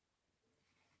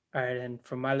 All right, and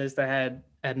for my list, I had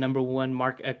at number 1,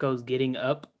 Mark Echo's Getting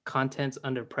Up, Contents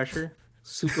Under Pressure.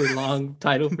 Super long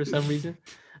title for some reason.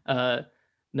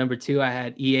 Number 2, I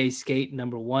had EA Skate,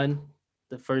 number 1.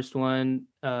 The first one.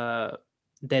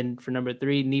 Then for number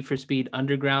 3, Need for Speed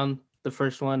Underground, the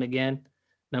first one again.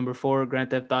 Number 4, Grand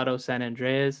Theft Auto San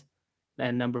Andreas.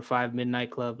 And number 5,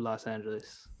 Midnight Club Los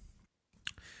Angeles.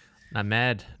 Not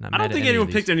mad. I don't think anyone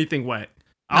picked anything wet.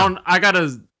 No. I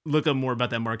gotta look up more about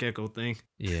that Mark Echo thing.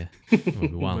 Yeah. I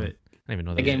don't even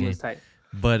know that game was tight.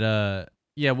 But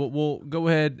yeah, we'll go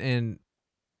ahead and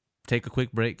take a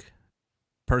quick break.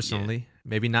 Personally,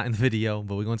 maybe not in the video,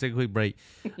 but we're gonna take a quick break.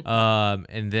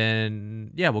 And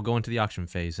then we'll go into the auction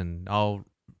phase, and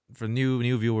for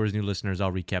new viewers, new listeners,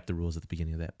 I'll recap the rules at the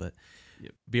beginning of that. But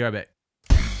be right back.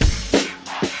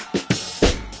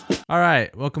 All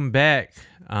right, welcome back.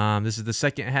 This is the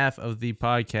second half of the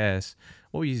podcast.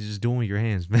 What were you just doing with your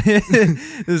hands, man? This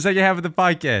is the second half of the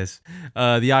podcast,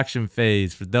 the auction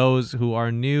phase. For those who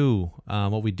are new,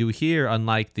 what we do here,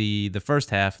 unlike the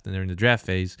first half, during the draft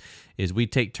phase, is we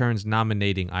take turns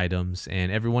nominating items, and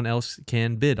everyone else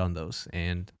can bid on those,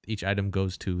 and each item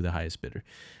goes to the highest bidder.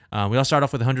 We all start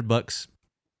off with $100.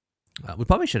 We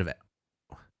probably should have.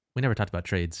 We never talked about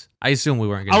trades. I assume we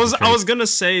weren't going to. I was gonna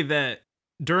say that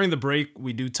during the break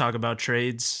we do talk about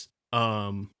trades.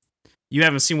 You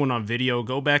haven't seen one on video.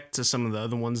 Go back to some of the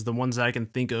other ones. The ones I can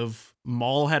think of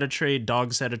Mall had a trade.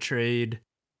 Dogs had a trade.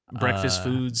 Breakfast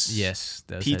foods. Yes,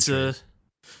 those had Pizza. trades.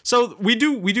 So we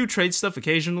do trade stuff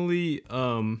occasionally.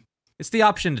 It's the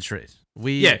option to trade.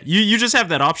 You just have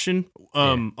that option.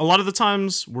 A lot of the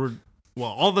times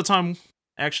all the time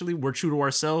actually we're true to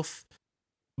ourselves,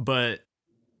 but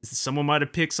someone might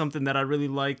have picked something that I really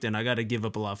liked and I got to give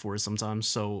up a lot for it sometimes.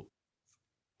 So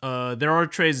there are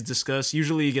trades discussed.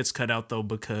 Usually it gets cut out though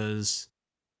because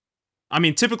I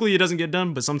mean typically it doesn't get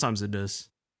done, but sometimes it does.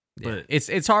 But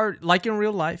it's hard, like in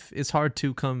real life, it's hard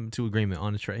to come to agreement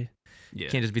on a trade. Yeah.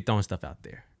 Can't just be throwing stuff out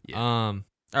there. Yeah. All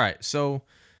right, so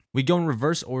we go in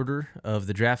reverse order of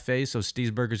the draft phase. So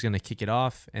Steezburger's going to kick it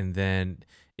off, and then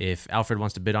if Alfred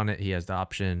wants to bid on it, he has the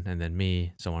option, and then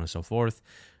me, so on and so forth.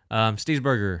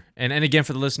 Steezburger, and again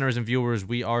for the listeners and viewers,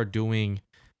 we are doing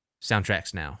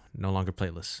soundtracks now, no longer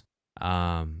playlists.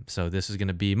 So this is going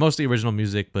to be mostly original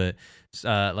music, but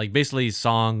like basically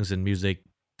songs and music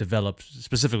developed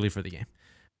specifically for the game,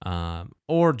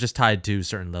 or just tied to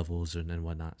certain levels and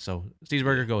whatnot. So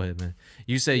Steezburger, go ahead, man.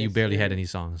 You say you barely had any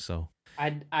songs, so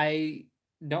I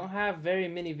don't have very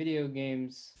many video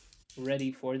games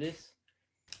ready for this,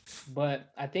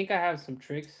 but I think I have some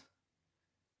tricks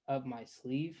up my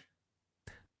sleeve.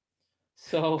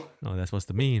 So that's supposed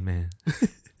to mean, man.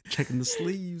 Checking the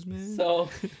sleeves, man. So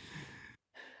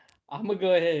I'm gonna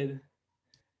go ahead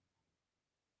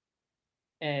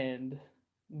and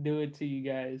do it to you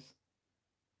guys.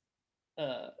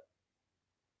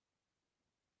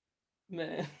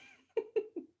 Man.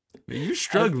 You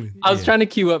struggling. I was trying to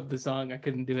queue up the song. I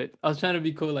couldn't do it. I was trying to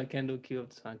be cool like Kendall, queue up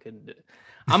the song. Couldn't do it.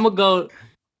 I'm going to go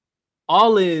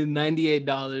all in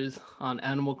 $98 on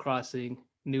Animal Crossing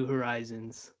New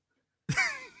Horizons.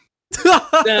 All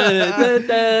of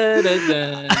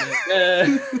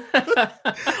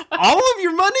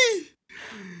your money?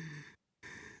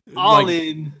 All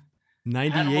in.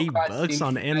 $98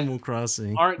 on Animal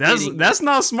Crossing. That's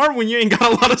not smart when you ain't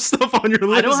got a lot of stuff on your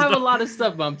list. I don't have a lot of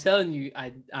stuff, but I'm telling you,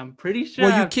 I'm pretty sure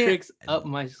I have tricks up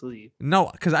my sleeve.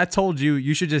 No, because I told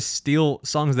you should just steal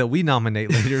songs that we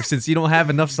nominate later, since you don't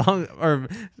have enough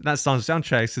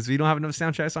soundtracks, since we don't have enough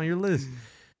soundtracks on your list.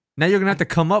 Now you're gonna have to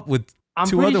come up with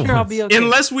two other ones. I'll be okay.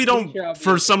 Unless we don't,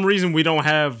 for some reason, we don't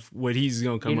have what he's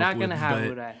gonna come up with. You're not gonna have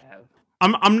what I have.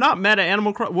 I'm not mad at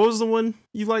Animal Crossing. What was the one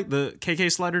you like? The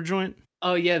KK slider joint?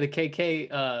 Oh yeah, the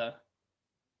KK.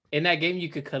 In that game, you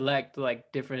could collect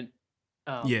like different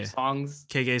songs.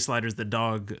 KK slider's the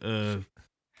dog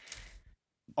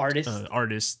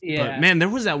artist. Yeah, but man, there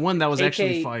was that one that was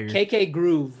actually fire. KK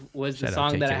Groove was the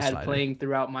song that I had Slider playing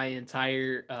throughout my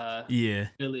entire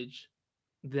village.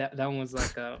 That one was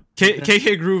like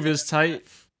KK Groove is tight.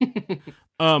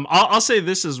 I'll say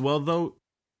this as well though.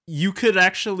 You could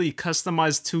actually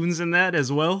customize tunes in that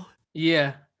as well.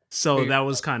 Yeah. So that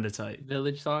was kind of tight.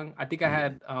 Village song. I think I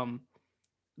had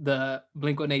the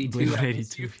Blink-182.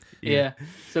 Blink-182. Yeah.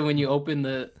 So when you open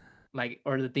the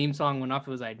theme song went off,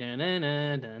 it was like Yeah.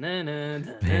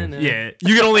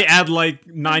 You can only add like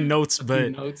 9 notes,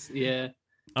 but notes. Yeah.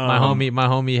 My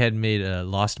homie had made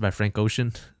 "Lost" by Frank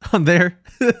Ocean on there.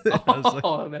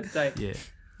 That's tight. Yeah.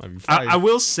 I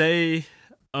will say,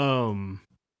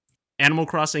 Animal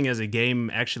Crossing as a game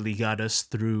actually got us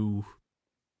through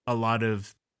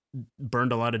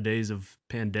burned a lot of days of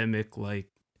pandemic. Like,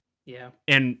 yeah.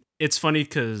 And it's funny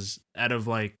because out of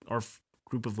like our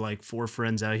group of like 4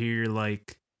 friends out here,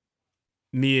 like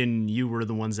me and you were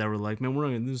the ones that were like, man, we're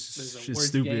on this shit's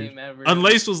stupid.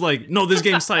 Unlace was like, no, this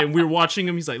game's tight. And we were watching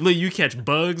him. He's like, look, you catch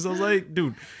bugs. I was like,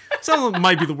 dude, sounds like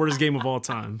might be the worst game of all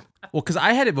time. Well, because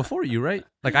I had it before you, right?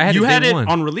 Like I had it one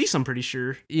on release, I'm pretty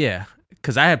sure. Yeah,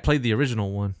 because I had played the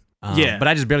original one. But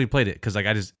I just barely played it because like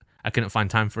I couldn't find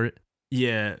time for it.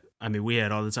 Yeah, I mean, we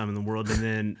had all the time in the world, and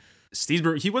then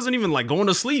Steezburger, he wasn't even like going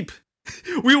to sleep.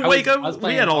 We would wake up.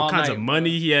 We had all kinds of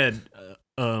money. He had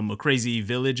a crazy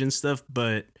village and stuff.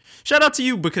 But shout out to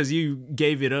you because you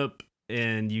gave it up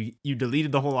and you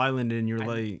deleted the whole island and you're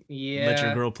let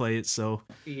your girl play it. So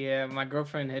yeah, my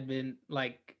girlfriend had been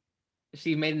like,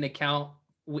 she made an account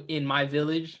in my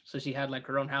village, so she had like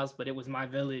her own house, but it was my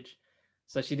village,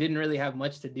 so she didn't really have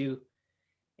much to do,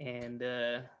 and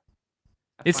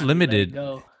it's limited.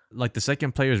 Like the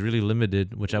second player is really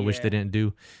limited, which I wish they didn't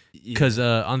do, because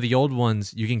on the old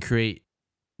ones you can create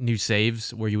new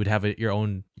saves where you would have your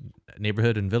own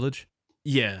neighborhood and village.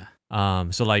 Yeah.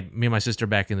 So like me and my sister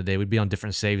back in the day, we'd be on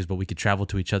different saves, but we could travel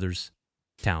to each other's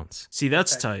towns. See,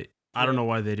 that's tight. I don't know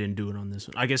why they didn't do it on this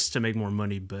one. I guess to make more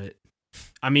money, but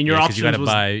I mean, your option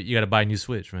you gotta buy a new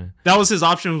Switch, man. That was his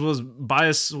option, was buy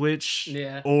a Switch,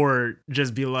 or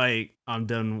just be like, I'm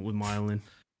done with my island.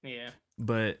 Yeah.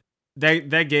 But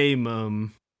that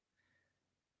game,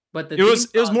 But the It was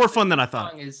theme more fun than I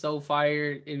thought. song is so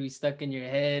fire. It'd be stuck in your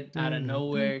head out of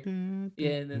nowhere.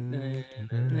 Yeah.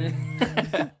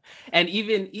 And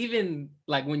even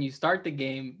like when you start the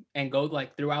game and go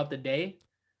like throughout the day,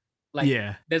 like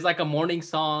Yeah. there's like a morning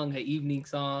song, an evening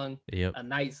song, Yep. a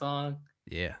night song.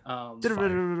 Yeah.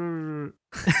 Fire.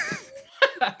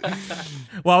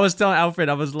 Well, I was telling Alfred,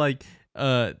 I was like,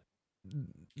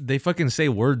 they fucking say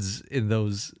words in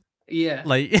those. Yeah.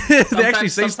 Like they actually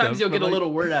say stuff. Sometimes you'll get like, a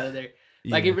little word out of there.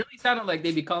 Like Yeah. it really sounded like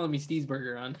they'd be calling me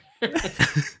Steezburger on.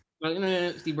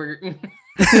 Steezburger.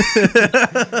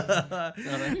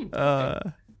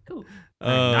 Okay, cool.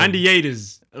 98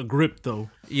 is a grip though.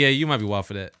 Yeah, you might be wild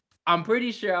for that. I'm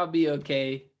pretty sure I'll be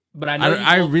okay, but I know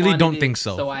I you both really wanted don't it, think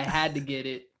so. So I had to get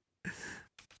it.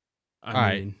 I All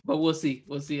right. mean, But we'll see.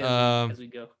 We'll see as we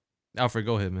go. Alfred,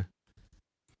 go ahead, man.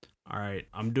 all right.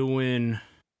 I'm doing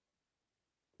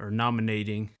or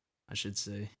nominating, I should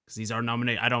say, because these are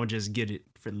nominated. I don't just get it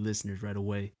for the listeners right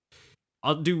away.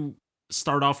 I'll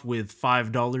start off with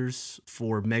 $5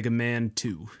 for Mega Man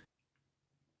 2.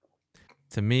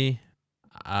 To me,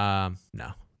 no.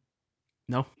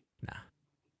 No? Nah.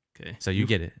 Okay. So you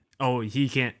get it. Oh, he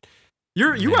can't.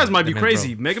 You Man, guys might be the man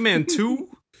crazy. bro. Mega Man 2?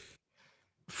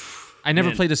 I never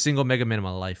Man. played a single Mega Man in my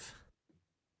life.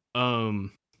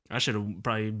 I should have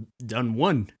probably done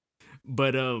one.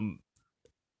 But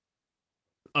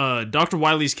Dr.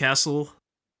 Wily's Castle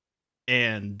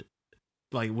and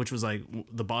like which was like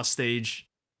the boss stage.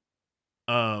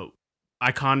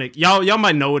 Iconic. Y'all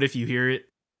might know it if you hear it.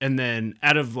 And then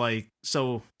out of like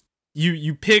so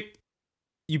you pick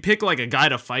like a guy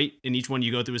to fight, and each one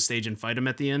you go through a stage and fight him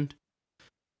at the end.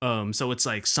 So it's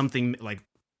like something like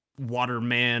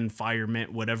Waterman,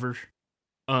 Fireman, whatever.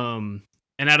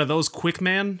 And out of those, Quick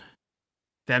Man,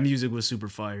 that music was super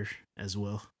fire as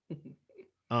well.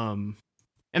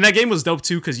 And that game was dope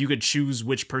too because you could choose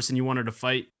which person you wanted to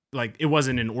fight. Like it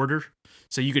wasn't in order,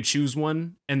 so you could choose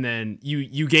one, and then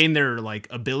you gain their like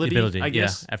ability I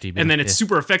guess. Yeah, after you beat And then him, it's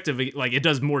super effective. Like it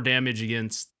does more damage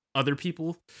against other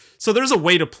people. So there's a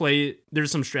way to play it.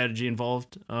 There's some strategy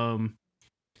involved. And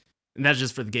that's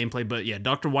just for the gameplay. But yeah,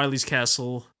 Dr. Wily's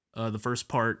Castle, the first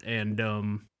part, and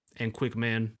Quick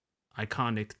Man,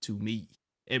 iconic to me.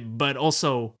 But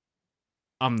also,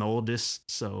 I'm the oldest,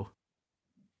 so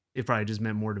it probably just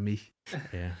meant more to me.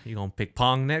 Yeah, you gonna pick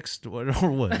Pong next, or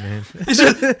what, man? It's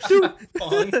just,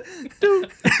 Pong.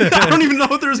 I don't even know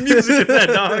if there's music in that,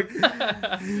 dog.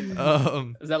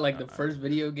 Is that like the first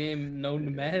video game known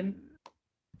to man?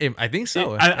 I think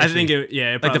so. I think it.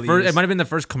 Yeah, it like the probably first. is. It might have been the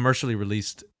first commercially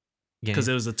released game Because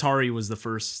it was Atari was the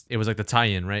first. It was like the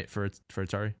tie-in, right, for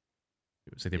Atari.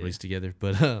 It was like they Yeah. released together,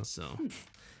 but So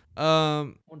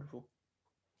Wonderful.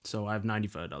 so I have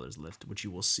 $95 left, which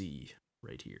you will see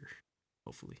right here,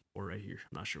 hopefully, or right here.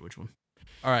 I'm not sure which one.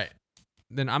 all right,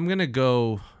 then I'm gonna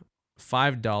go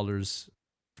 $5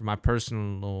 for my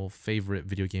personal favorite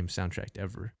video game soundtrack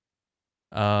ever.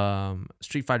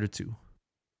 Street Fighter 2.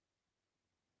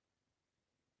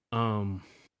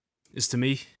 It's to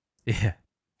me. Yeah.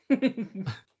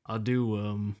 I'll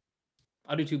do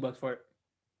I'll do $2 for it.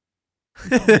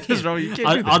 What's wrong? You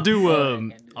can't I'll do do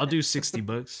that. I'll do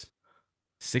 $60.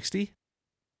 60.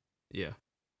 Yeah.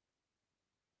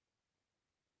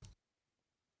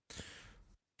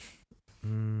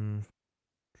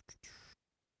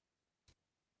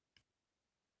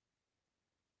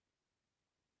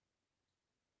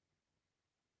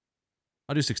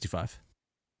 I'll do 65.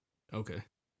 Okay.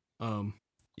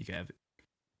 You can have it.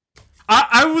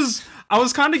 I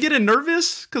was kind of getting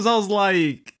nervous because I was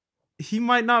like, he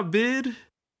might not bid,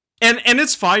 and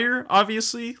it's fire,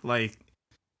 obviously. Like,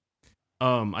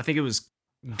 I think it was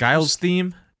Guile's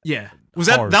theme. yeah. Was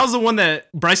Hard. that was the one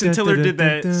that Bryson Tiller did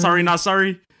that? Sorry, not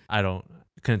sorry.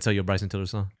 Couldn't tell you a Bryson Tiller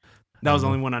song. That was the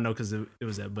only one I know because it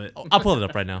was that. But I'll pull it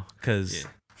up right now because Yeah.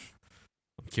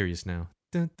 I'm curious now.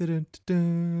 yeah,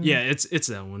 it's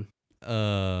that one.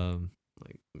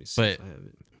 Like, let me see But- if I have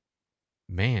it.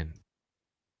 Man.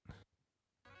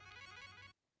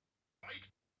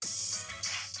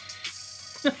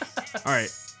 All right,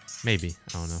 Maybe.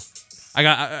 I don't know. I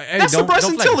got. Hey, that's the don't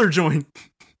Bryson flag it. Tiller joint.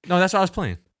 No, that's what I was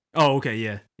playing. Oh, okay,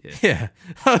 yeah. Yeah.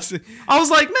 I was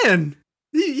like, man,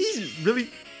 he's really.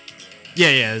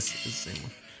 Yeah, it's the same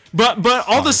one. But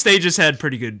all the stages had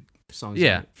pretty good songs. on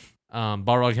Yeah. it.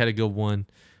 Balrog had a good one.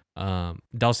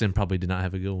 Dawson probably did not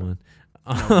have a good one.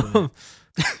 No,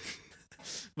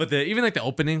 But even like the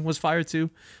opening was fire too.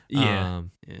 Yeah.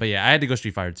 But yeah, I had to go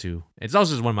Street Fighter 2. It's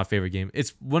also just one of my favorite games.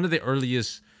 It's one of the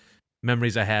earliest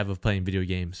memories I have of playing video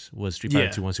games was Street Fighter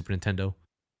Yeah. 2 on Super Nintendo.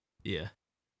 Yeah.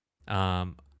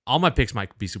 All my picks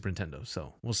might be Super Nintendo,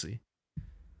 so we'll see.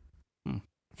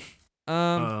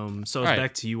 So it's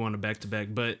back to you on a back-to-back.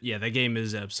 But yeah, that game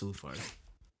is absolute fire.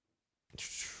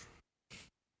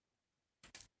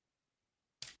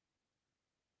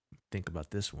 Think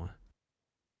about this one.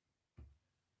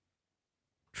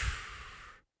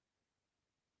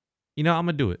 You know, I'm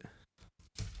gonna do it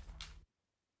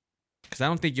because I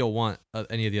don't think you'll want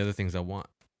any of the other things I want.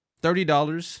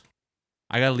 $30.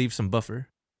 I gotta leave some buffer,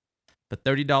 but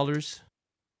 $30.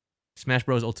 Smash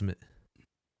Bros. Ultimate.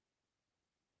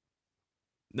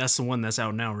 That's the one that's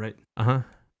out now, right? Uh-huh.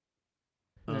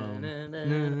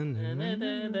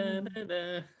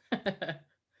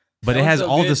 But it has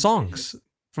all the songs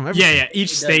from everything. Yeah.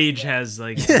 Each stage has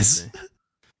like yes.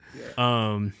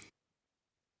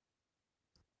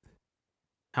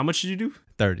 How much did you do?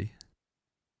 30.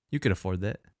 You could afford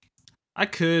that. I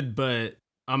could, but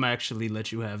I'm actually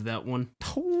let you have that one.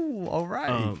 Oh, all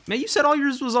right. Man, you said all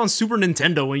yours was on Super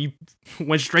Nintendo when you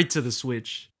went straight to the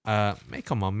Switch. Man,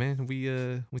 come on, man. We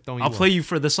throwing you I'll play you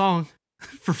for the song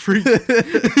for free.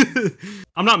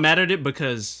 I'm not mad at it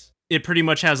because it pretty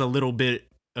much has a little bit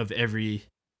of every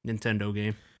Nintendo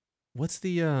game. What's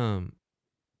the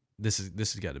This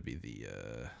has got to be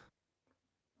the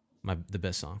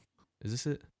best song. Is this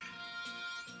it?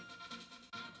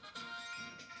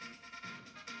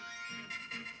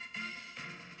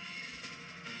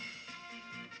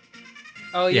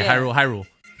 Oh yeah, Hyrule.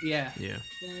 Yeah.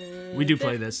 We do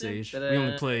play that stage. We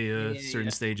only play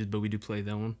certain stages, but we do play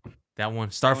that one. That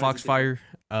one, Star Fox Fire.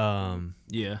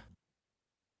 Yeah.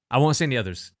 I won't say any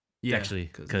others. Yeah, actually,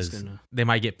 because they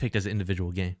might get picked as an individual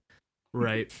game.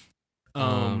 Right.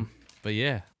 But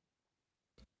yeah.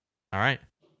 All right.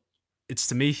 It's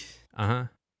to me. Uh-huh.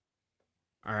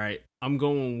 All right. I'm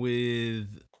going with.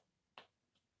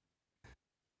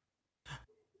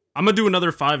 I'm gonna do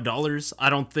another $5. I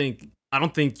don't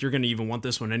think you're gonna even want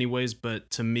this one anyways. But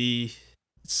to me,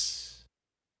 it's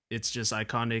just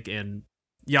iconic, and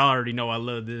y'all already know I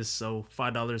love this. So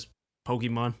 $5.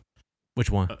 Pokemon. Which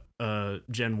one?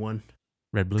 Gen 1.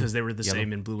 Red, blue. Because they were the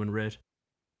same in blue and red.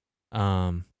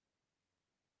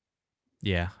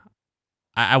 Yeah.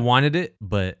 I wanted it,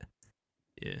 but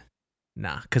yeah.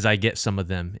 Nah, because I get some of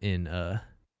them in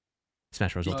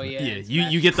Smash Bros. Ultimate. Yeah,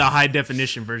 you get the high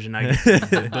definition version, I guess.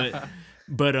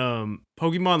 but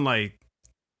Pokemon, like,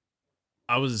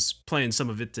 I was playing some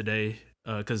of it today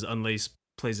because Unlace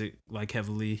plays it like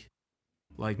heavily,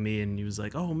 like me, and he was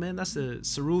like, "Oh man, that's the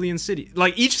Cerulean City."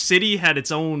 Like each city had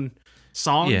its own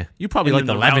song. Yeah, you probably like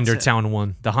the Lavender Town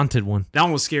one, the haunted one. That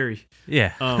one was scary.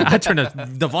 Yeah, I turned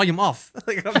the volume off.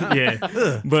 Yeah,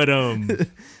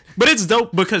 but it's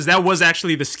dope because that was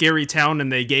actually the scary town, and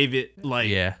they gave it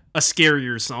like a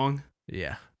scarier song.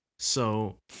 Yeah.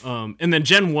 So, and then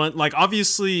Gen 1, like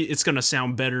obviously it's gonna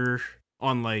sound better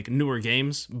on like newer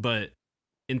games, but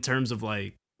in terms of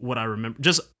like what I remember,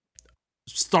 just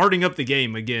starting up the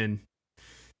game again,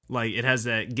 like it has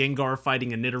that Gengar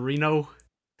fighting a Nidorino,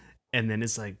 and then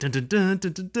it's like dun dun dun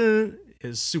dun dun dun.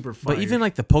 It's super fun. But even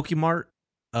like the Pokemart,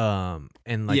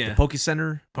 and like the Poke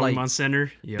Center, Pokemon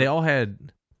Center, they all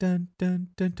had dun dun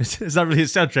dun dun. It's not really a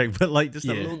soundtrack, but like just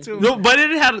a little tune. No, but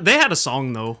they had a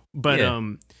song though. But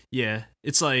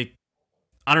it's like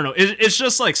I don't know. It's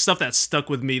just like stuff that stuck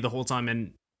with me the whole time,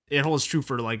 and it holds true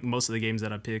for like most of the games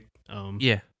that I picked.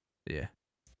 Yeah.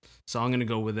 So I'm gonna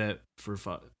go with that for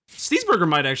 5. Steezburger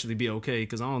might actually be okay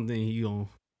because I don't think you gonna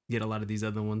get a lot of these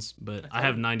other ones. But I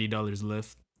have $90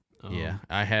 left.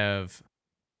 I have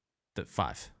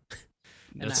 5.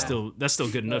 That's still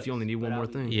good enough. You only need one more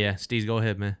thing. Yeah, Steez, go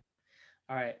ahead, man.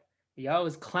 All right, y'all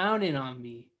was clowning on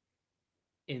me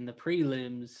in the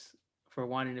prelims for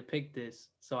wanting to pick this,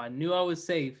 so I knew I was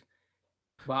safe.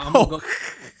 But I'm gonna go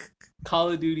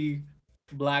Call of Duty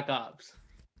Black Ops.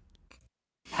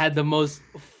 Had the most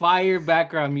fire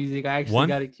background music. I actually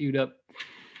got it queued up.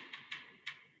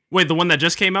 Wait, the one that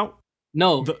just came out?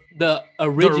 No, the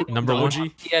original number one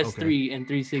PS3 and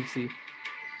 360.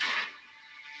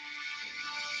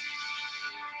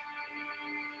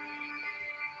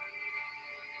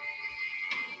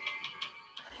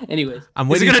 Anyways, I'm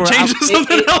waiting for change to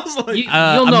something else. Like,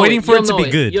 I'm waiting for it to be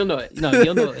good. You'll know it. No,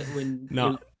 you'll know it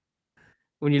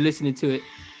when you're listening to it.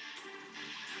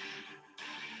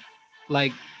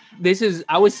 Like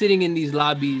I was sitting in these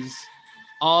lobbies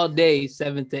all day,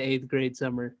 7th to 8th grade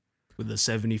summer. With the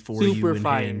 74U in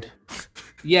hand.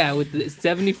 Yeah, with the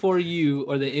 74U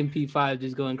or the MP5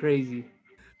 just going crazy.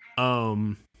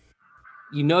 You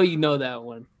know that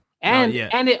one. And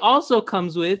and it also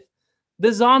comes with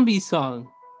the zombie song.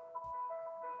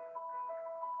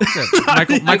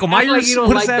 Michael Myers? Like you don't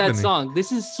what like that happening? song.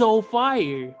 This is so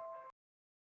fire.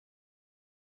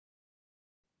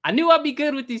 I knew I'd be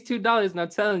good with these $2, and I'm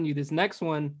telling you, this next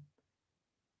one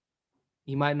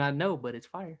You might not know, but it's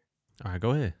fire. All right,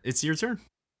 go ahead. It's your turn.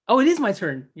 Oh, it is my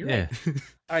turn. You're Yeah. right.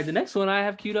 All right, the next one I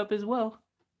have queued up as well.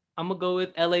 I'm gonna go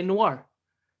with L.A. Noire,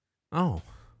 Oh.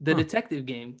 the Huh. detective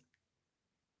game,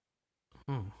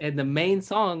 Oh. and the main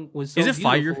song was so Is it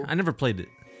beautiful. fire? I never played it.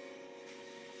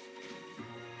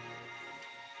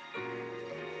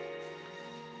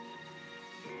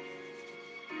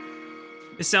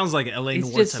 It sounds like an LA It's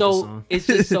Noir just type so of song. it's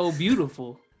just so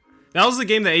beautiful. That was the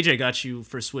game that AJ got you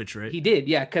for Switch, right? He did,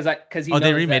 yeah, because he Oh,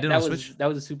 they knows remade it that on was Switch? that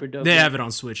was a super dope. They game. have it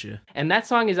on Switch, yeah. And that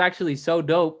song is actually so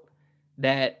dope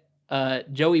that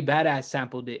Joey Badass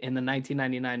sampled it in the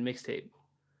 1999 mixtape.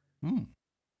 Hmm.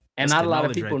 And That's not good a lot of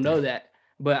knowledge people right know there. that,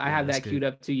 but I Yeah, have that's that queued good.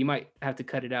 up too. You might have to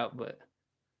cut it out, but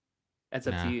that's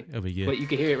up Nah, to you. it'll be good. But you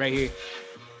can hear it right here.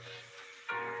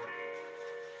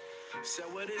 So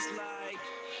what it's like.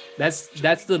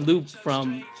 That's the loop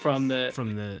from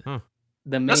the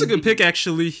main. That's a good pick,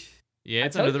 actually. Yeah, I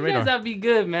it's told under the you guys radar. that'd be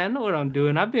good, man. I know what I'm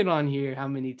doing. I've been on here how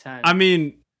many times? I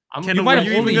mean, I'm Kendall, might were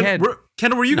have you only even had- gonna,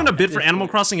 Kendall, were you No, gonna bid at for this Animal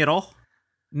point. Crossing at all?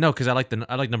 No, because I like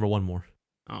number one more.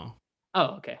 Oh, Oh,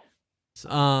 okay.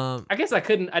 Um, I guess I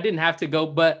didn't have to go,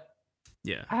 but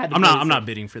yeah. I had to I'm play not. it I'm not safe.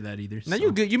 bidding for that either. no, so.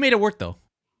 you good. You made it work though.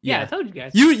 yeah, I told you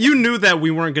guys. You knew that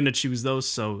we weren't gonna choose those,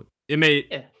 so it made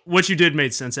Yeah. what you did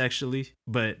made sense actually.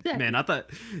 But Yeah. man, I thought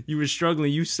you were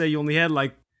struggling. You say you only had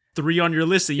like 3 on your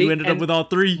list, and you See, ended up and- with all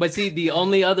 3. But see, the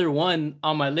only other one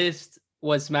on my list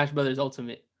was Smash Brothers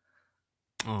Ultimate,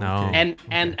 Oh, No. okay.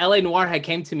 and LA Noir had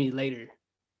came to me later.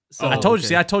 So I Oh, told you. okay.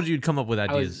 See, I told you you'd come up with was-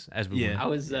 ideas as we yeah. went. I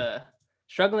was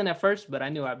struggling at first, but I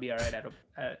knew I'd be all right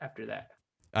after that.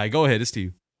 All right, go ahead. It's to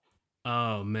you.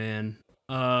 Oh man.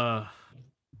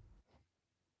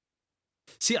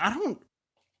 See, I don't.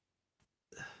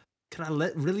 Can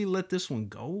I really let this one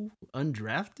go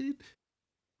undrafted?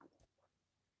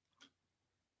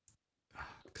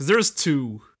 Because there's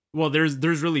 2. Well, there's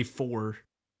really 4,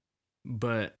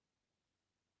 but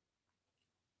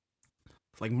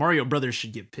like Mario Brothers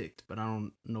should get picked, but I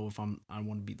don't know if I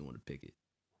want to be the one to pick it.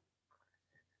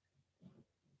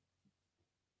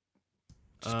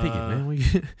 Just pick it, Uh, man. What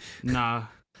you- Nah,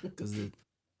 because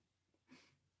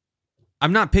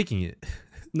I'm not picking it.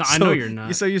 no, I So- know you're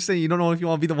not. So you're saying you don't know if you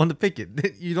want to be the one to pick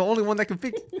it. You're the only one that can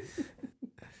pick it.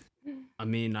 I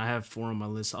mean, I have 4 on my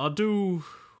list. I'll do.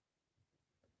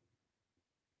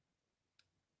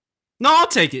 No, I'll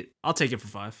take it. I'll take it for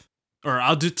 5, or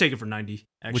I'll just take it for 90.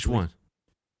 Actually, Which one?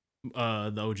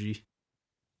 The OG.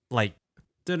 Like,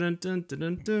 Dun, dun, dun,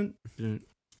 dun, dun, dun.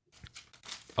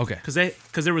 okay.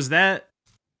 Because there was that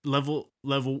level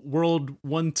world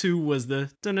 1, 2 was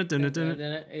the dun, dun, dun, dun, dun,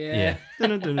 Yeah. dun,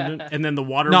 dun, dun, dun, and then the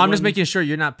water. No, I'm just one- making sure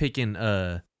you're not picking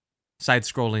side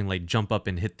scrolling, like jump up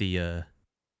and hit the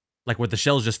like where the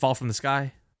shells just fall from the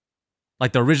sky,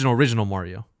 like the original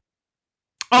Mario.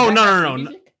 Oh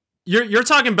no. You're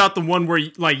talking about the one where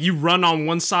you run on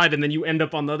one side and then you end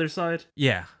up on the other side.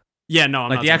 Yeah, Yeah, no, I'm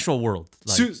like not the talking- actual world.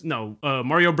 Like, No,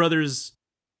 Mario Brothers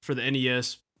for the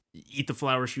NES. Eat the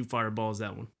flower, shoot fireballs.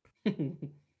 That one.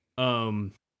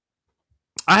 I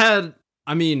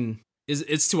mean,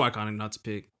 it's too iconic not to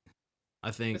pick. I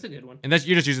think. That's a good one. and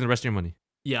you're just using the rest of your money.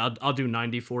 Yeah, I'll do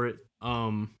 90 for it.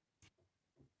 Man,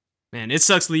 it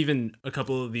sucks leaving a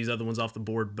couple of these other ones off the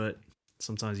board, but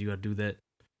sometimes you gotta do that.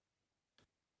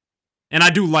 And I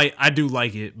do like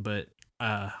it, but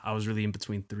I was really in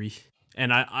between 3,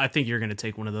 and I think you're gonna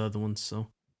take one of the other ones. So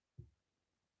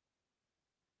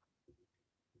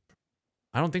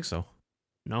I don't think so.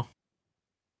 no.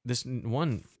 This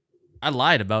one, I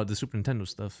lied about the Super Nintendo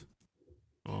stuff.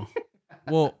 Oh.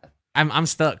 Well, I'm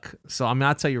stuck. So I mean,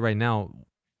 I'll tell you right now,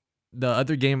 the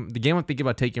game I'm thinking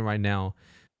about taking right now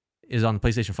is on the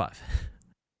PlayStation 5.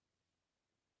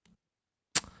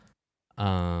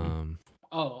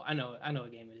 Oh, I know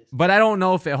what game it is. But I don't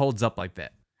know if it holds up like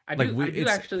that. I like, do, I do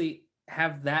it's- actually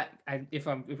have that. If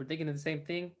we're thinking of the same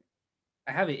thing,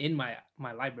 I have it in my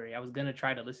library. I was gonna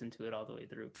try to listen to it all the way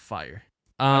through. Fire.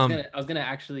 I was gonna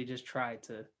actually just try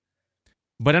to.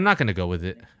 But I'm not gonna go with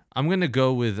it. I'm gonna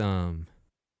go with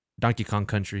Donkey Kong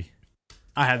Country.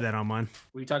 I had that on mine.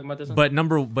 Were you talking about this one? But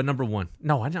number one.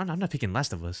 No, I'm not picking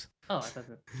Last of Us. Oh, I thought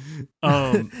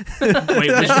that.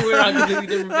 Wait, which, Maybe we're on completely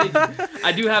different pages.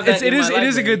 I do have that. It in is my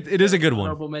a library. good one.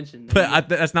 Honorable mention. But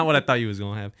that's not what I thought you was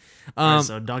gonna have. alright,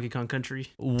 so Donkey Kong Country.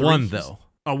 1 3. though.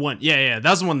 Oh, 1. Yeah.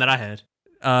 That's the one that I had.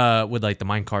 With like the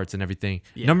mine carts and everything.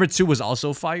 Yeah. Number 2 was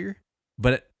also fire,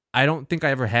 but I don't think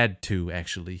I ever had 2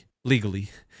 actually legally.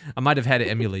 I might have had it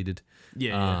emulated,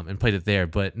 Yeah. and played it there.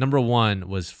 But number 1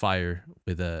 was fire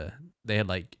with they had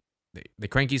like the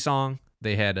Cranky song.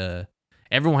 They had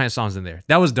everyone had songs in there.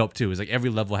 That was dope too. It was like every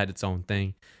level had its own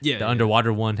thing. Yeah. The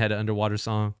underwater one had an underwater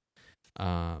song.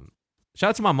 Shout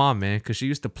out to my mom, man, because she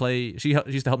used to play. She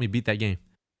used to help me beat that game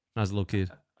when I was a little kid.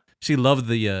 She loved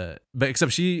the but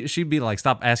except she'd be like,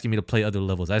 stop asking me to play other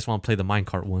levels. I just want to play the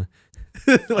minecart one.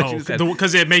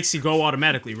 Because it makes you go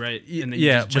automatically, right? And then you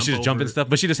yeah, but she just jumping stuff.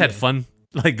 But she just had fun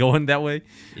like going that way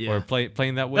or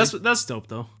playing that way. That's dope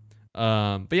though.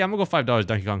 But yeah, I'm gonna go $5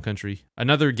 Donkey Kong Country.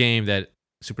 Another game that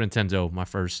Super Nintendo, my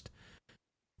first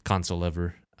console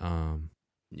ever.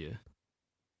 Yeah.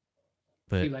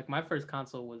 But See, like my first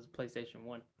console was PlayStation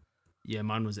 1. Yeah,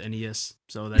 mine was NES.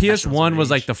 So that PS1 was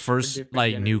like the first different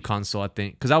like new generation. console, I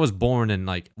think, because I was born and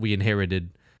like we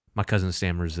inherited my cousin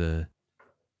Sammer's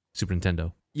Super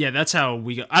Nintendo. Yeah, that's how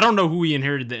we got. I don't know who we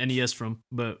inherited the NES from,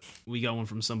 but we got one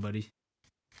from somebody.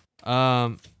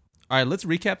 All right, let's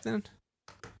recap then,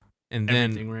 and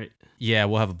then Everything, right? yeah,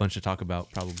 we'll have a bunch to talk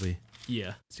about probably. Yeah.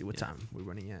 Let's see what time we're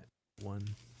running at.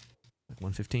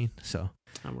 1:15. So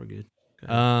We're good.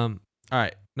 Okay. all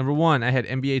right. Number 1, I had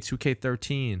NBA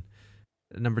 2K13.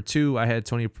 Number 2, I had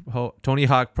Tony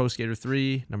Hawk Pro Skater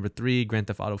 3. Number 3, Grand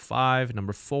Theft Auto 5.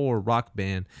 Number 4, Rock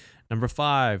Band. Number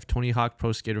 5, Tony Hawk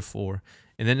Pro Skater 4.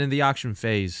 And then in the auction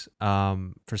phase,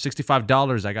 for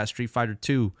 $65, I got Street Fighter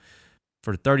 2.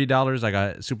 For $30, I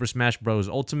got Super Smash Bros.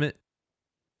 Ultimate.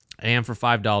 And for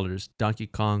 $5, Donkey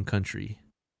Kong Country.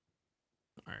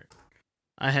 All right.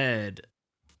 I had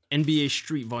NBA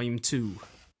Street Volume 2,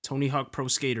 Tony Hawk Pro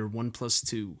Skater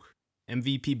 1+2,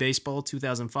 MVP Baseball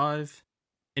 2005,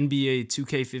 NBA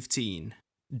 2K15,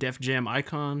 Def Jam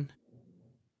Icon,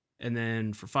 and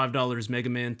then for $5, Mega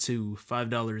Man 2,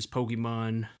 $5,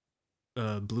 Pokemon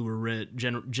Blue or Red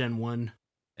Gen 1,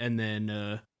 and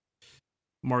then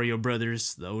Mario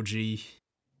Brothers, the OG,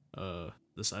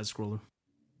 the side scroller,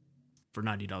 for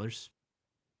 $90.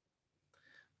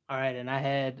 All right, and I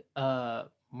had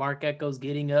Mark Echo's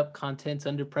Getting Up, Contents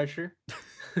Under Pressure,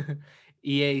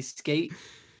 EA Skate,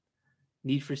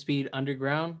 Need for Speed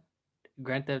Underground,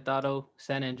 Grand Theft Auto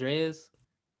San Andreas,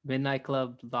 Midnight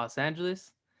Club Los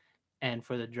Angeles, and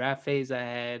for the draft phase, I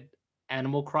had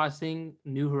Animal Crossing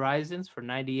New Horizons for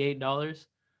 $98,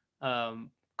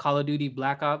 Call of Duty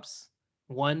Black Ops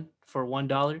 1 for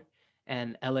 $1,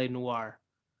 and LA Noir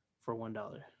for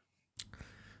 $1.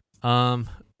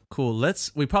 Cool.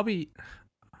 We probably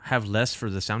have less for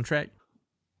the soundtrack.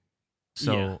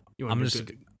 So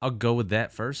I'll go with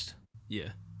that first. Yeah.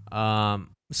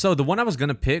 So the one I was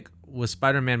gonna pick was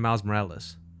Spider-Man Miles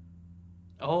Morales.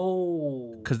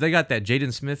 Oh, Because they got that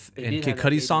Jaden Smith They and did Kid have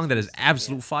that Cudi Jaden song that is Smith song,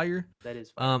 absolute yeah. fire. that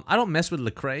is fun. I don't mess with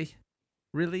Lecrae,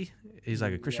 really. He's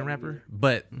like a Christian Yeah, rapper.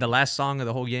 But the last song of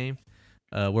the whole game,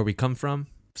 Where We Come From,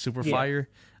 super Yeah. fire.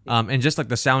 And just like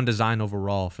the sound design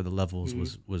overall for the levels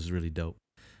was really dope.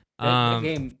 That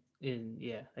game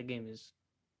is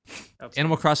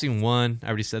Animal Crossing 1, I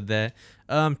already said that.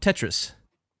 Tetris.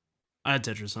 I had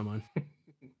Tetris on mine.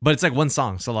 But it's like one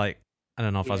song, so like I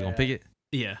don't know if I was gonna Yeah. pick it.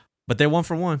 Yeah. But they're 1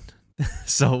 for 1.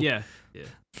 So Yeah.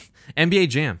 NBA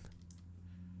Jam.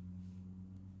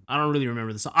 I don't really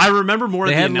remember the song. I remember more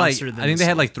They of the had like announcer than I think the they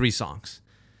had song. like 3 songs.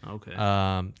 Okay.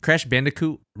 Crash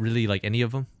Bandicoot, really like any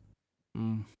of them.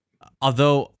 Mm.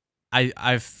 Although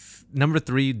I've number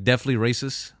 3 definitely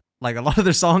racist. Like a lot of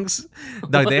their songs,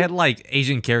 like they had like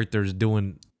Asian characters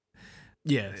doing.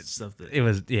 Yeah, stuff that. It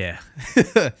was yeah.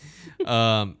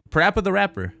 Parappa the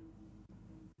Rapper.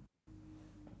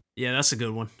 Yeah, that's a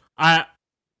good one. I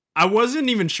wasn't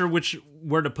even sure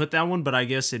where to put that one, but I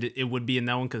guess it would be in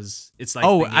that one because it's like.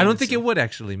 Oh, the I don't game think it itself. would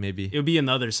actually. Maybe It would be on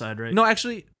the other side, right? no.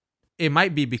 Actually, it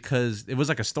might be because it was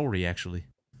like a story. Actually,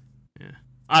 Yeah.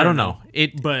 I don't know.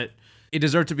 But It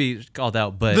deserved to be called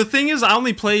out, but the thing is, I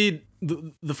only played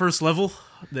the first level,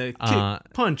 the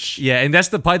kick, punch. yeah, and that's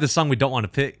probably the song we don't want to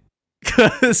pick.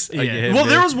 Cause Yeah. Well,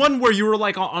 there was one where you were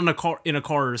like on a car in a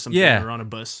car or something, Yeah. or on a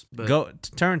bus.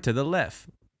 But turn to the left,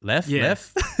 Yeah.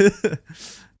 left.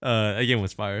 Again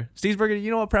was fire. Steezburger, you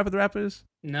know what Parappa the Rapper is?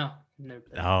 no, never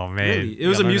played. Oh man, really, it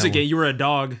was a music game. You were a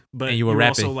dog, but And you you were were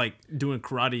also rapping. like doing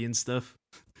karate and stuff.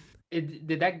 Did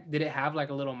it have like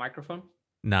a little microphone?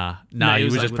 Nah, No, it you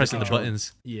was were like just with pressing the the control.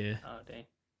 buttons. Yeah. Oh dang,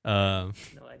 Um,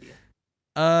 no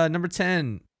idea. number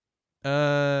 10.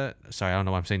 Sorry, I don't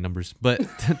know why I'm saying numbers, but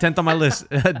 10th on my list,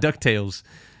 DuckTales.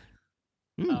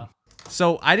 Oh.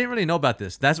 So I didn't really know about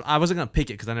this. I wasn't gonna pick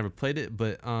it because I never played it,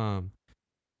 but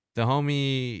the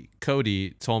homie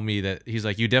Cody told me that he's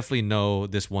like, you definitely know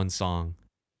this one song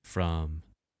from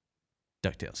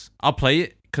DuckTales. I'll play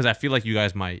it because I feel like you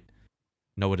guys might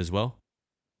know it as well.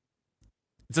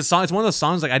 It's a song. It's one of those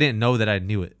songs like I didn't know that I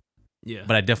knew it, Yeah.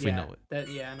 but I definitely Yeah, know it. I know what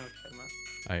you're talking about.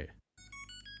 All right.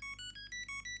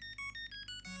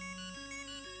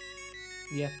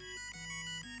 Yeah.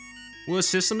 What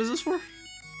system is this for?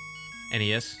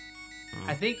 NES.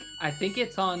 I think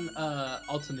it's on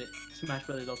Ultimate Smash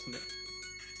Brothers Ultimate.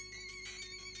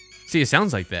 See, it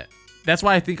sounds like that. That's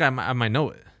why I think I might know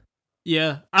it.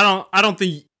 Yeah, I don't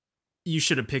think you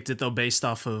should have picked it though, based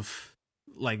off of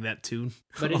like that tune.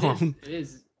 But it is. It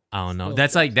is. I don't know. Still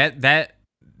That's like dope. that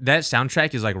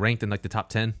soundtrack is like ranked in like the top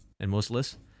 10 in most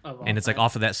lists, Of all and it's like time.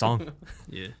 off of that song.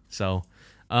 Yeah, So,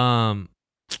 Mario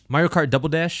Kart Double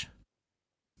Dash.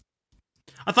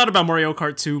 I thought about Mario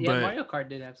Kart too, Yeah, but Mario Kart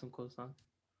did have some cool songs.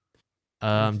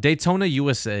 Daytona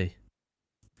USA.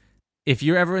 If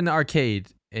you're ever in the arcade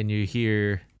and you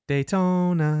hear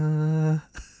Daytona,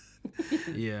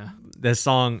 yeah, that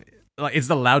song, like, it's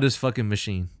the loudest fucking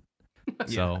machine.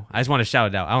 So I just want to shout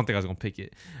it out. I don't think I was gonna pick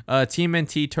it.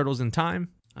 TMNT Turtles in Time,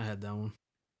 I had that one.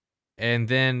 and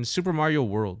then Super Mario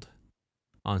World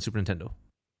on Super Nintendo.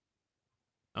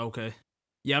 Okay,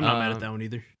 yeah, I'm not mad at that one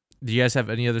either. Do you guys have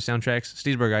any other soundtracks?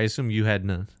 Steezburger, I assume you had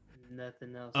none.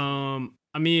 Nothing else.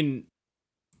 I mean,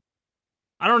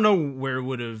 I don't know where it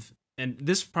would have, and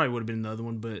this probably would have been another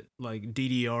one, but like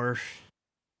DDR,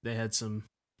 they had some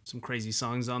crazy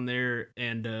songs on there,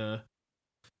 and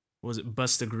what was it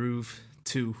Bust a Groove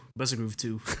 2? Bust a Groove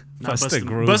 2. Not Bust a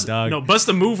Groove, dog. No, Bust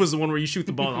a Move was the one where you shoot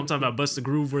the ball. I'm talking about Bust a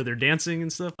Groove where they're dancing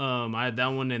and stuff. I had that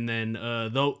one, and then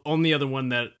the only other one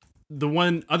the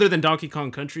one other than Donkey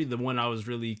Kong Country, the one I was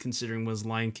really considering was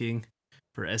Lion King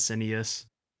for SNES.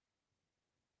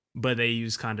 But they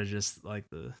use kind of just like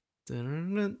the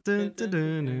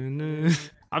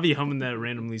I'll be humming that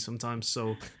randomly sometimes,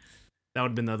 so that would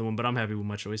have been the other one, but I'm happy with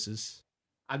my choices.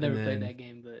 I've never and played then- that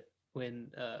game, but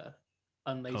when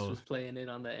Unlaced Oh. was playing it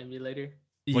on the emulator,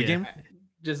 What game?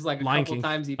 just like a Lion couple King.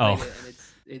 times he Oh. played it, and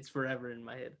it's forever in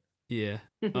my head. Yeah.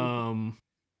 All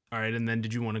right, and then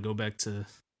did you want to go back to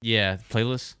Yeah,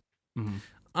 playlist. Mhm.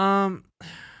 All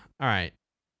right.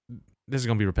 This is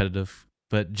gonna be repetitive,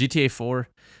 but GTA 4.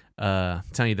 I'm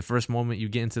telling you, the first moment you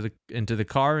get into the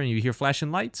car and you hear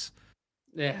flashing lights,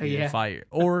 Yeah. fire.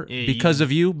 Or Yeah, Because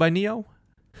of You by Neo.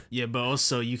 Yeah, but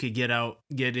also you could get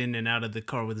in and out of the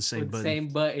car with the same With the button. same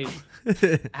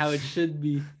button, how it should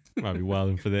be. Probably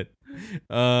wilding for that.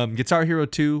 Guitar Hero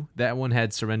 2. That one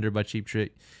had Surrender by Cheap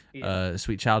Trick. Yeah.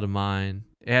 Sweet Child of Mine.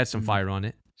 It had some Mhm. fire on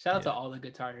it. Shout out to all the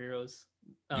Guitar Heroes.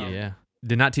 Yeah.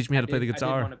 Did not teach me how to play the I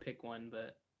guitar. did want to pick one,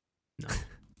 but No.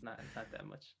 not that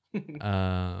much.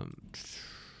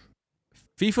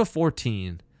 FIFA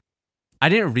 14. I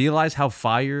didn't realize how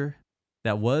fire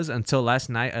that was until last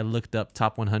night. I looked up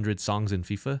top 100 songs in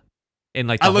FIFA, and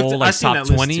like the whole like seen top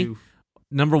that list 20. too.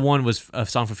 Number one was a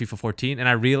song for FIFA 14, and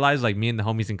I realized like me and the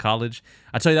homies in college.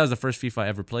 I tell you that was the first FIFA I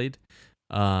ever played.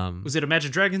 Was it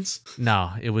Imagine Dragons?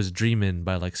 No, it was Dreamin'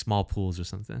 by like Small Pools or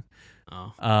something.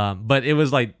 Oh. But it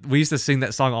was like we used to sing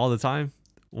that song all the time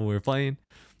when we were playing.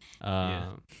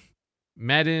 Yeah.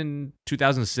 Madden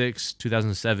 2006,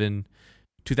 2007,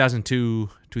 2002,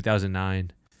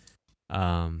 2009.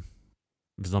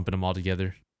 Just lumping them all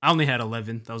together. I only had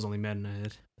 11. That was only Madden I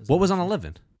had. What was on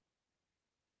 11?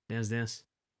 Dance?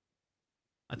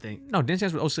 I think. No, Dance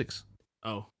Dance was 06.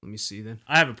 Oh, let me see then.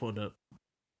 I have it pulled up.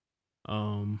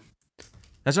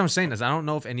 That's what I'm saying is I don't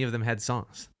know if any of them had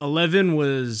songs. 11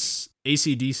 was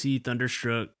AC/DC,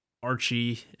 Thunderstruck,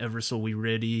 Archie, Ever So We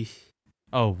Ready.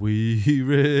 Oh, we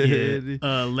ready.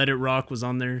 Yeah. Let It Rock was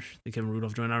on there. The Kevin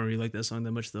Rudolph joint. I don't really like that song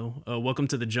that much though. Welcome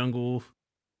to the Jungle.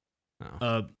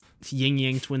 Oh. Yin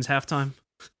Yang Twins Halftime.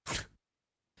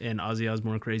 And Ozzy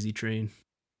Osbourne Crazy Train.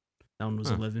 That one was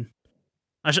Huh. 11.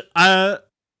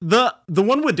 The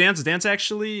one with Dance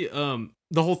actually,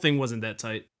 the whole thing wasn't that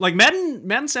tight. Like Madden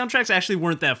soundtracks actually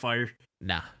weren't that fire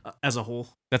Nah. as a whole.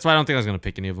 That's why I don't think I was going to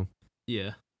pick any of them.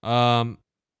 Yeah.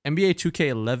 NBA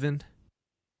 2K11, which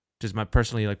is my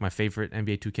personally like my favorite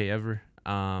NBA 2K ever.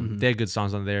 They had good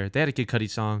songs on there. They had a Kid Cudi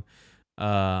song.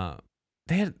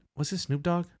 They had, was this Snoop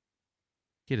Dogg?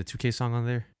 He had a 2K song on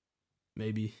there,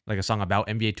 Maybe. like a song about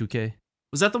NBA 2K.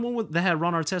 Was that the one that had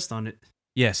Ron Artest on it?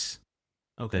 Yes.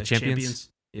 Okay. The Champions?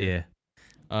 Yeah.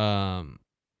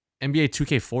 NBA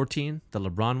 2K14, the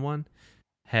LeBron one,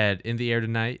 had In the Air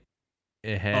Tonight.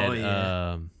 It had Oh,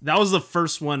 yeah. That was the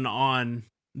first one on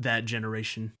that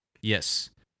generation.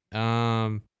 yes.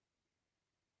 And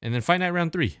then Fight Night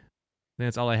Round 3. I think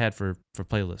that's all I had for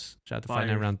playlists. Shout out to Fight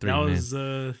Night Round 3, That man.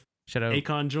 was Shout out.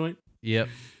 Akon joint. Yep.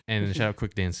 And then shout out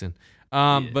Quick Dancing.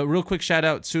 Yeah. But real quick shout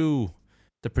out to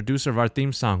the producer of our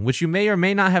theme song, which you may or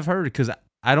may not have heard because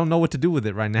I don't know what to do with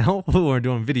it right now when we're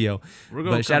doing video. We're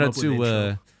gonna But shout come out up with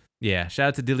to intro. shout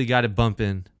out to Dilly Got It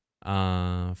Bumpin'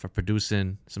 for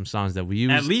producing some songs that we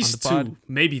use At least on the pod. 2,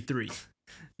 maybe 3.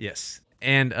 Yes.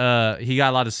 And he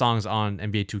got a lot of songs on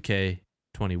NBA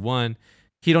 2K21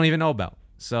 he don't even know about.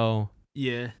 So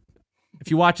Yeah. if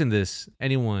you're watching this,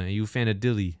 anyone, you a fan of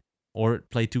Dilly or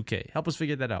play 2K, help us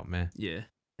figure that out, man. Yeah.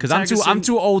 Because Tag us I'm in- tag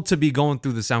too old to be going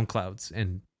through the SoundClouds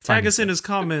and Tag finding us in stuff. his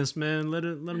comments, man. Let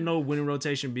him know winning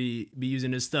rotation be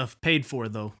using his stuff paid for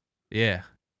though. Yeah,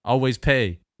 always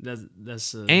pay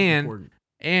That's And- important.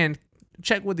 and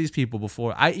check with these people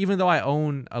before. Even though I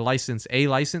own a license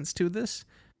to this,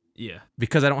 Yeah.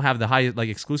 because I don't have the high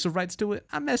exclusive rights to it,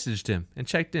 I messaged him and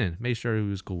checked in, made sure he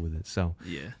was cool with it. So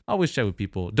Yeah. always check with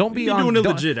people. Don't be Be on doing it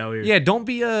don't- legit out here. Yeah, don't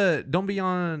be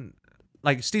on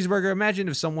like Steezburger. Imagine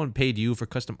if someone paid you for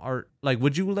custom art. Like,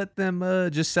 would you let them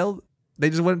just sell? They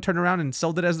just wouldn't turn around and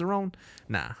sold it as their own.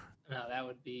 Nah. No, that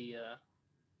would be.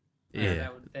 Yeah.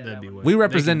 That'd be would- way- We're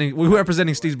representing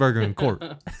Steezburger in court.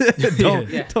 don't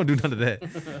Yeah. don't do none of that.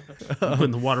 I'm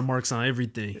putting the watermarks on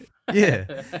everything. Yeah.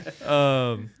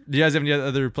 Do you guys have any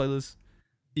other playlists?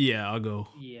 Yeah, I'll go.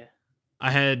 Yeah. I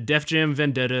had Def Jam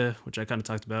Vendetta, which I kind of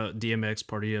talked about. DMX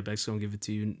Party Up, X Gonna Give It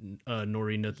To You.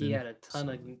 Nori Nothing. He had a ton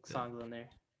of songs on there,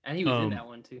 and he was in that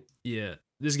one too. Yeah,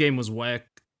 this game was whack.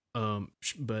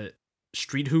 But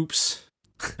Street Hoops,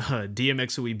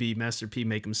 DMX Who We Be, Master P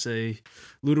Make 'Em Say,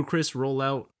 Ludacris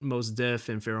Rollout, Mos Def,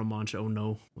 and Pharoah Monch Oh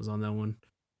No was on that one.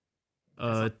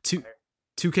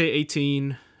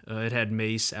 2K18, it had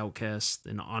Mace, Outkast,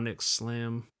 and Onyx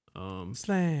Slam.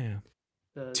 Slam.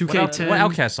 2K10. What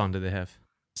Outkast song do they have?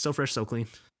 So Fresh, So Clean.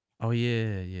 Oh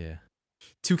yeah.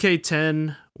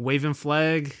 2K10, Waving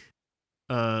Flag.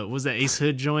 Was that Ace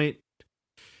Hood joint?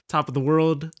 Top of the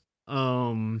World.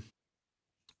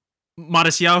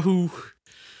 Modest Yahoo.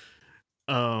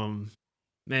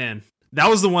 Man, that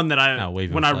was the one that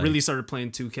Waving when I Flag. really started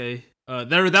playing 2K.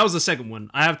 That was the second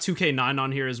one. I have 2K9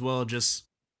 on here as well, just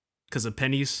because of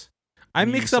pennies. I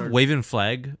You mix up start- Waving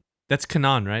Flag. That's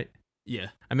Kanan, right? Yeah,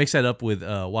 I mix that up with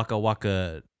Waka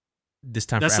Waka. This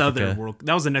time that's for the Africa. other world.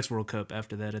 That was the next World Cup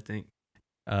after that, I think.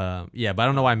 Yeah, but I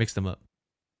don't know why I mixed them up.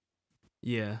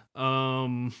 Yeah.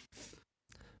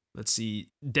 Let's see.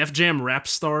 Def Jam Rap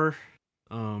Star.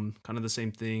 Kind of the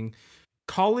same thing.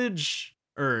 College,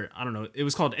 or I don't know. It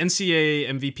was called NCAA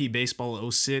MVP Baseball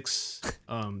 06.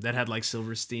 That had like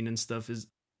Silverstein and stuff. Is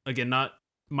again not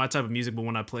my type of music, but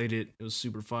when I played it, it was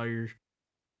super fire.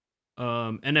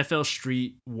 NFL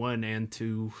Street 1 and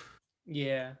 2.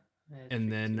 Yeah.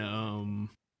 And then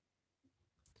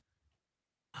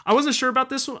I wasn't sure about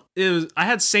this one. I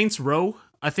had Saints Row.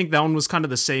 I think that one was kind of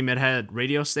the same. It had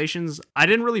radio stations. I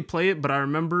didn't really play it, but I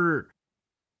remember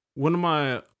one of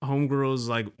my homegirls,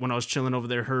 like when I was chilling over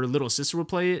there, her little sister would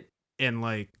play it, and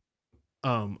like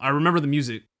I remember the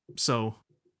music. So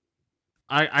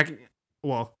I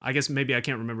guess maybe I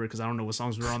can't remember it because I don't know what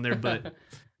songs were on there, but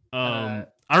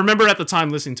I remember at the time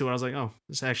listening to it, I was like, oh,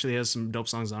 this actually has some dope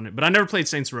songs on it. But I never played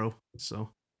Saints Row, so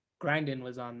Grindin'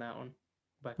 was on that one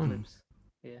by Hmm. Clips.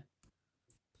 Yeah.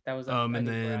 That was And I think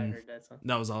where I then- heard that song.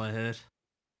 that was all I had.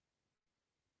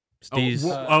 Steez.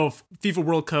 FIFA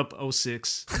World Cup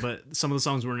 06, but some of the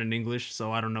songs weren't in English,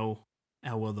 so I don't know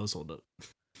how well those hold up.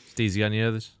 Steez, you got any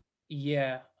others?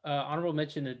 Yeah. Honorable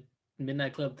mention to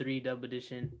Midnight Club 3 Dub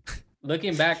Edition.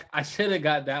 Looking back, I should have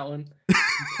got that one.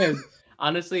 Because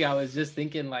honestly, I was just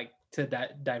thinking like to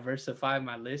diversify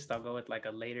my list, I'll go with like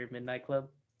a later Midnight Club.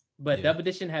 But Yeah. Dub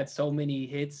Edition had so many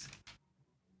hits.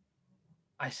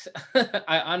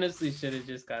 I honestly should have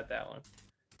just got that one.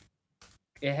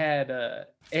 It had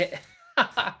it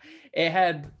it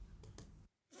had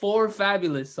 4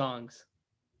 fabulous songs.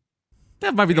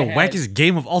 That might be the It had- wackest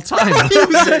game of all time.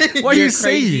 What are you You're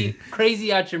saying?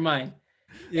 crazy out your mind.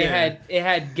 It had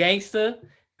Gangsta,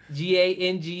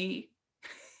 GANG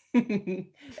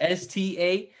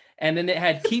STA, and then it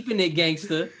had Keeping It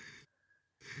Gangsta.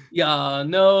 Y'all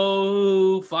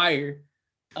know fire.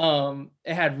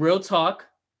 It had Real Talk.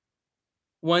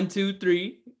 1, 2,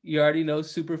 3. You already know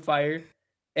super fire.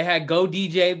 It had Go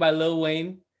DJ by Lil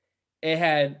Wayne. It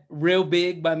had Real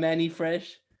Big by Manny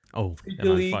Fresh Oh, I'm on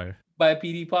Delete. fire. by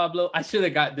PD Pablo. I should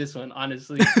have got this one,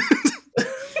 honestly.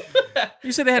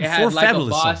 You said they had It 4 had Like a fabulous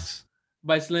Boss. songs.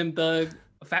 by Slim Thug.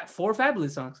 4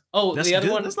 fabulous songs. Oh, That's the other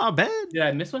good. one. That's not bad. Did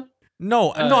I miss one?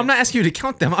 No, I'm not asking you to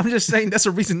count them. I'm just saying that's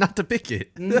a reason not to pick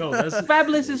it. No, that's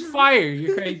Fabulous is fire.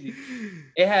 You're crazy.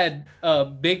 It had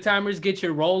Big Timers Get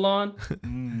Your Roll On.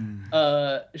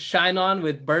 Shine On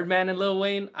with Birdman and Lil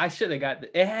Wayne. I should have got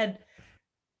it. Had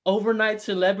Overnight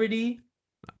Celebrity.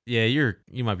 Yeah,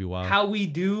 you might be wild. How We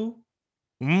Do.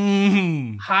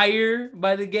 Mm. Higher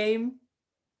by The Game.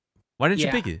 Why didn't Yeah.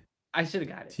 you pick it? I should have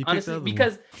got it. He picked Honestly, the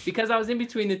other one. because I was in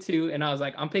between the two and I was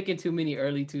like, I'm picking too many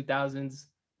early 2000s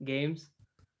games.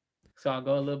 So I'll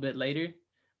go a little bit later.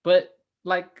 But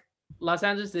like Los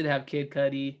Angeles did have Kid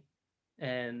Cudi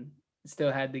and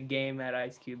still had The Game, had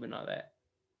Ice Cube and all that.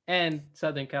 and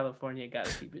Southern California,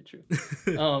 gotta keep it true.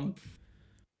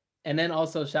 And then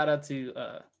also shout out to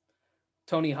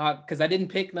Tony Hawk, because I didn't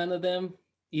pick none of them,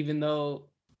 even though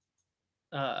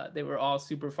they were all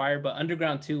super fire. But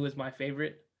Underground 2 was my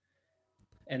favorite,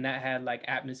 and that had like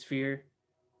Atmosphere.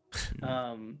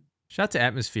 Shout out to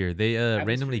Atmosphere. They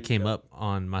randomly is came dope. up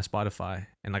on my Spotify,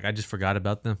 and like I just forgot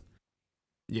about them.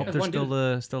 Yeah. Hope they're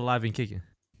One still alive and kicking.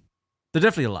 They're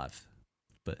definitely alive,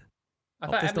 but I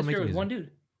hope thought they still make Atmosphere was music. one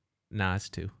dude. Nah, it's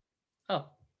two. Oh,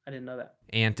 I didn't know that.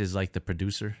 Ant is like the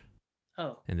producer,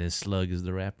 Oh, and then Slug is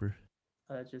the rapper.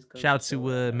 that just goes Shout out show to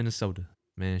what I know. Minnesota,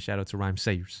 man. Shout out to Rhyme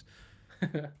Sayers.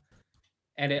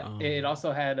 And it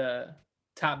also had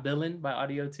Top Billin' by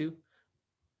Audio 2.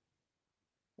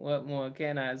 What more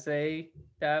can I say?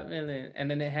 Top Billin'. And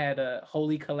then it had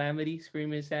Holy Calamity,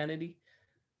 Scream Insanity.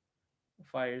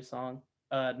 Fire song.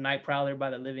 Night Prowler by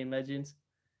the Living Legends.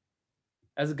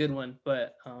 That's a good one,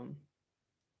 but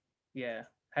yeah,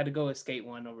 had to go with Skate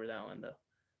 1 over that one though.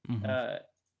 Mhm.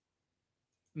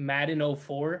 Madden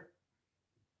 04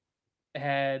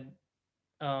 had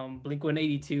Blink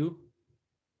 182.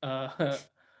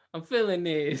 I'm feeling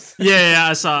this. Yeah,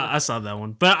 I saw that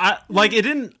one, but it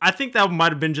didn't. I think that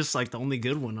might have been just like the only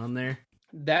good one on there.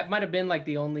 That might have been like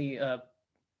the only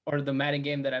or the Madden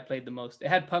game that I played the most. It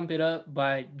had Pump It Up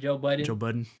by Joe Budden. Joe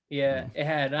Budden. Yeah, it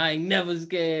had I Ain't Never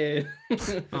Scared.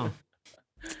 Oh,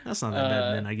 that's not that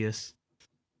bad then, I guess.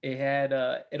 It had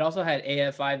it also had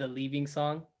AFI The Leaving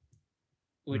Song,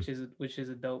 which is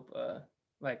a dope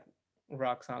like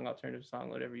rock song, alternative song,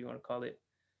 whatever you want to call it.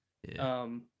 Yeah.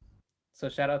 So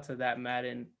shout out to that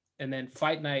Madden. And then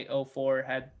Fight Night 04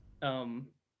 had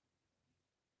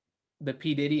the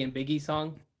P Diddy and Biggie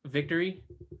song Victory,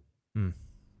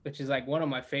 which is like one of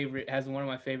my favorite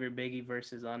Biggie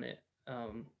verses on it.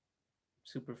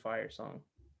 Super fire song.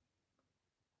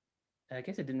 I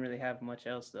guess it didn't really have much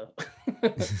else though.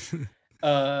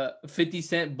 50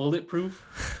 Cent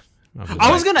Bulletproof.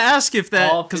 I was gonna ask if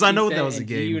that, All because I know 50 that was a Cent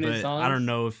and game, G-Unit but I songs. don't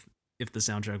know if the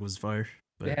soundtrack was fire.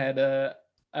 They But had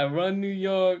I Run New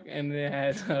York, and it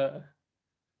had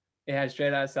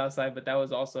Straight Out Southside, but that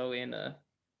was also in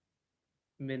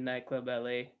Midnight Club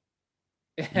LA.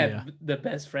 It had Yeah. the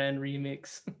Best Friend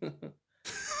remix.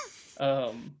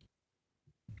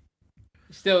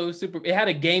 Still super. It had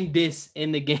a game diss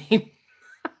in the game.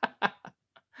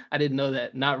 I didn't know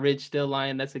that. Not Rich, Still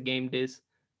Lying. That's a game diss.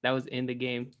 That was in the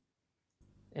game.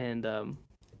 And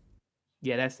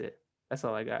yeah, that's it. That's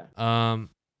all I got. All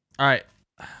right,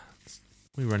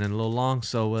 we running a little long,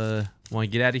 so want to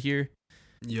get out of here.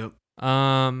 yep.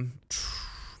 Trying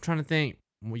to think.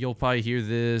 You'll probably hear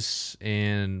this,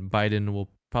 and Biden will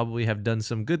probably have done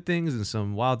some good things and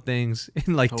some wild things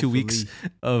in like 2 weeks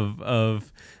of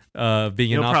being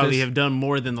He'll in office. probably have done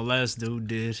more than the last dude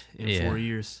did in 4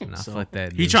 years. Nah, So fuck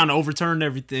that he dude. trying to overturn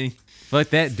everything. Fuck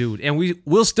that dude. And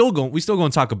we'll still going to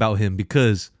talk about him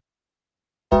because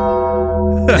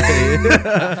Man.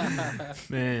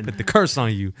 put the curse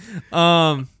on you.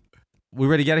 We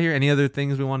ready to get out of here? Any other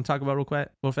things we want to talk about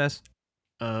real fast?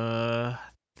 I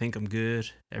think I'm good.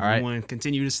 right. Everyone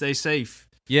continue to stay safe.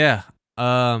 Yeah.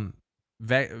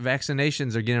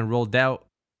 Vaccinations are getting rolled out.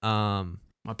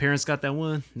 My parents got that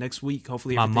one next week.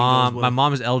 Hopefully My everything mom, goes well. my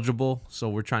mom is eligible, so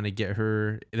we're trying to get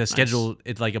her. The schedule,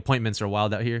 it's like appointments are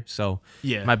wild out here, so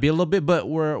Yeah. it might be a little bit, but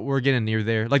we're getting near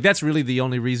there. Like that's really the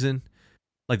only reason,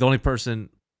 like the only person,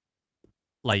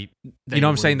 like That you know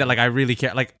what I'm you saying, that worry like I really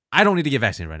care. Like I don't need to get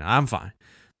vaccinated right now. I'm fine,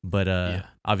 but Yeah.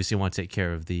 obviously want to take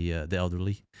care of the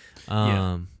elderly.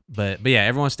 Yeah. But yeah,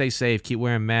 everyone stay safe. Keep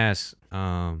wearing masks.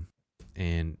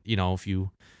 And you know if you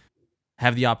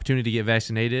have the opportunity to get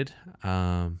vaccinated,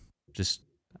 just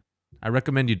I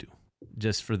recommend you do,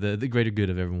 just for the greater good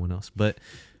of everyone else. But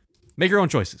make your own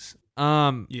choices.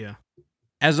 Yeah.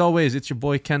 As always, it's your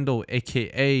boy Kendall,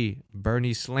 aka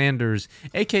Bernie Slanders,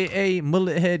 aka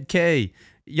Mullet Head K.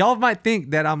 Y'all might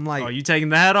think that I'm like, Oh, you taking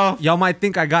the hat off? y'all might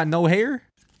think I got no hair,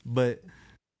 but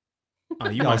Oh,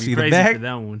 you Y'all might see be the crazy back? for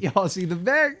that one. y'all see the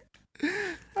back.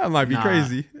 I might be Nah.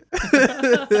 crazy.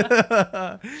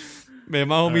 Man,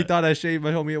 my homie thought I shaved.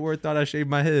 My homie at work thought I shaved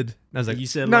my head. And I was like, You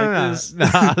said no, like no, this? No.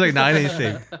 I was like, no, I ain't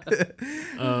shaved.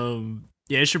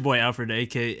 Yeah, it's your boy Alfred,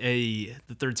 aka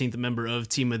the 13th member of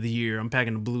Team of the Year. I'm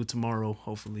packing the blue tomorrow,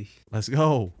 hopefully. Let's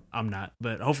go. I'm not,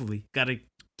 but hopefully. Gotta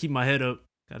keep my head up.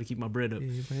 Gotta keep my bread up.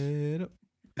 Keep it up.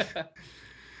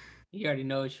 You already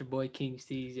know it's your boy King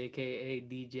Steez, aka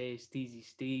DJ Steezy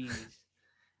Steez.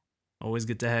 Always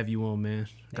good to have you on, man.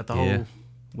 Got the Yeah. whole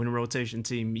winter rotation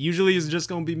team. Usually it's just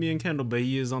gonna be me and Kendall, but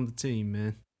he is on the team,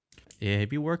 man. Yeah, he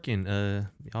be working.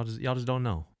 Y'all just don't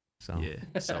know. So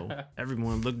Yeah. So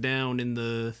everyone look down in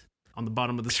the on the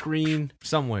bottom of the screen.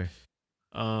 Somewhere.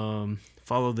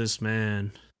 Follow this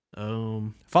man.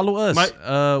 Follow us.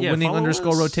 Winning follow _ us.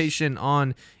 rotation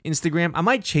on Instagram. I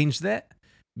might change that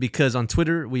because on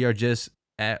Twitter we are just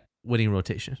at winning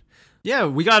rotation. Yeah,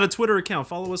 we got a Twitter account.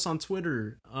 Follow us on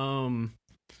Twitter.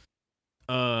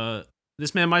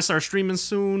 This man might start streaming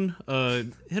soon.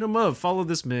 Hit him up. Follow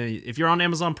this man. If you're on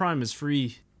Amazon Prime, it's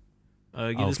free.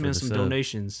 Give this for man the some sub.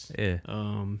 donations. Yeah.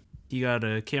 He got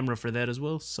a camera for that as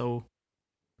well. So,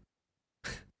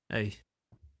 hey,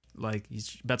 like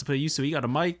he's about to put used to. He got a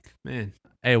mic, man.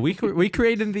 Hey, we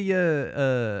creating the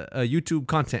YouTube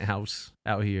content house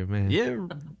out here, man. Yeah,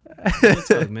 what's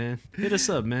up, man? Hit us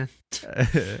up, man.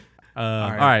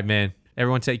 All right, man.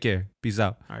 Everyone take care. Peace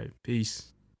out. All right, peace.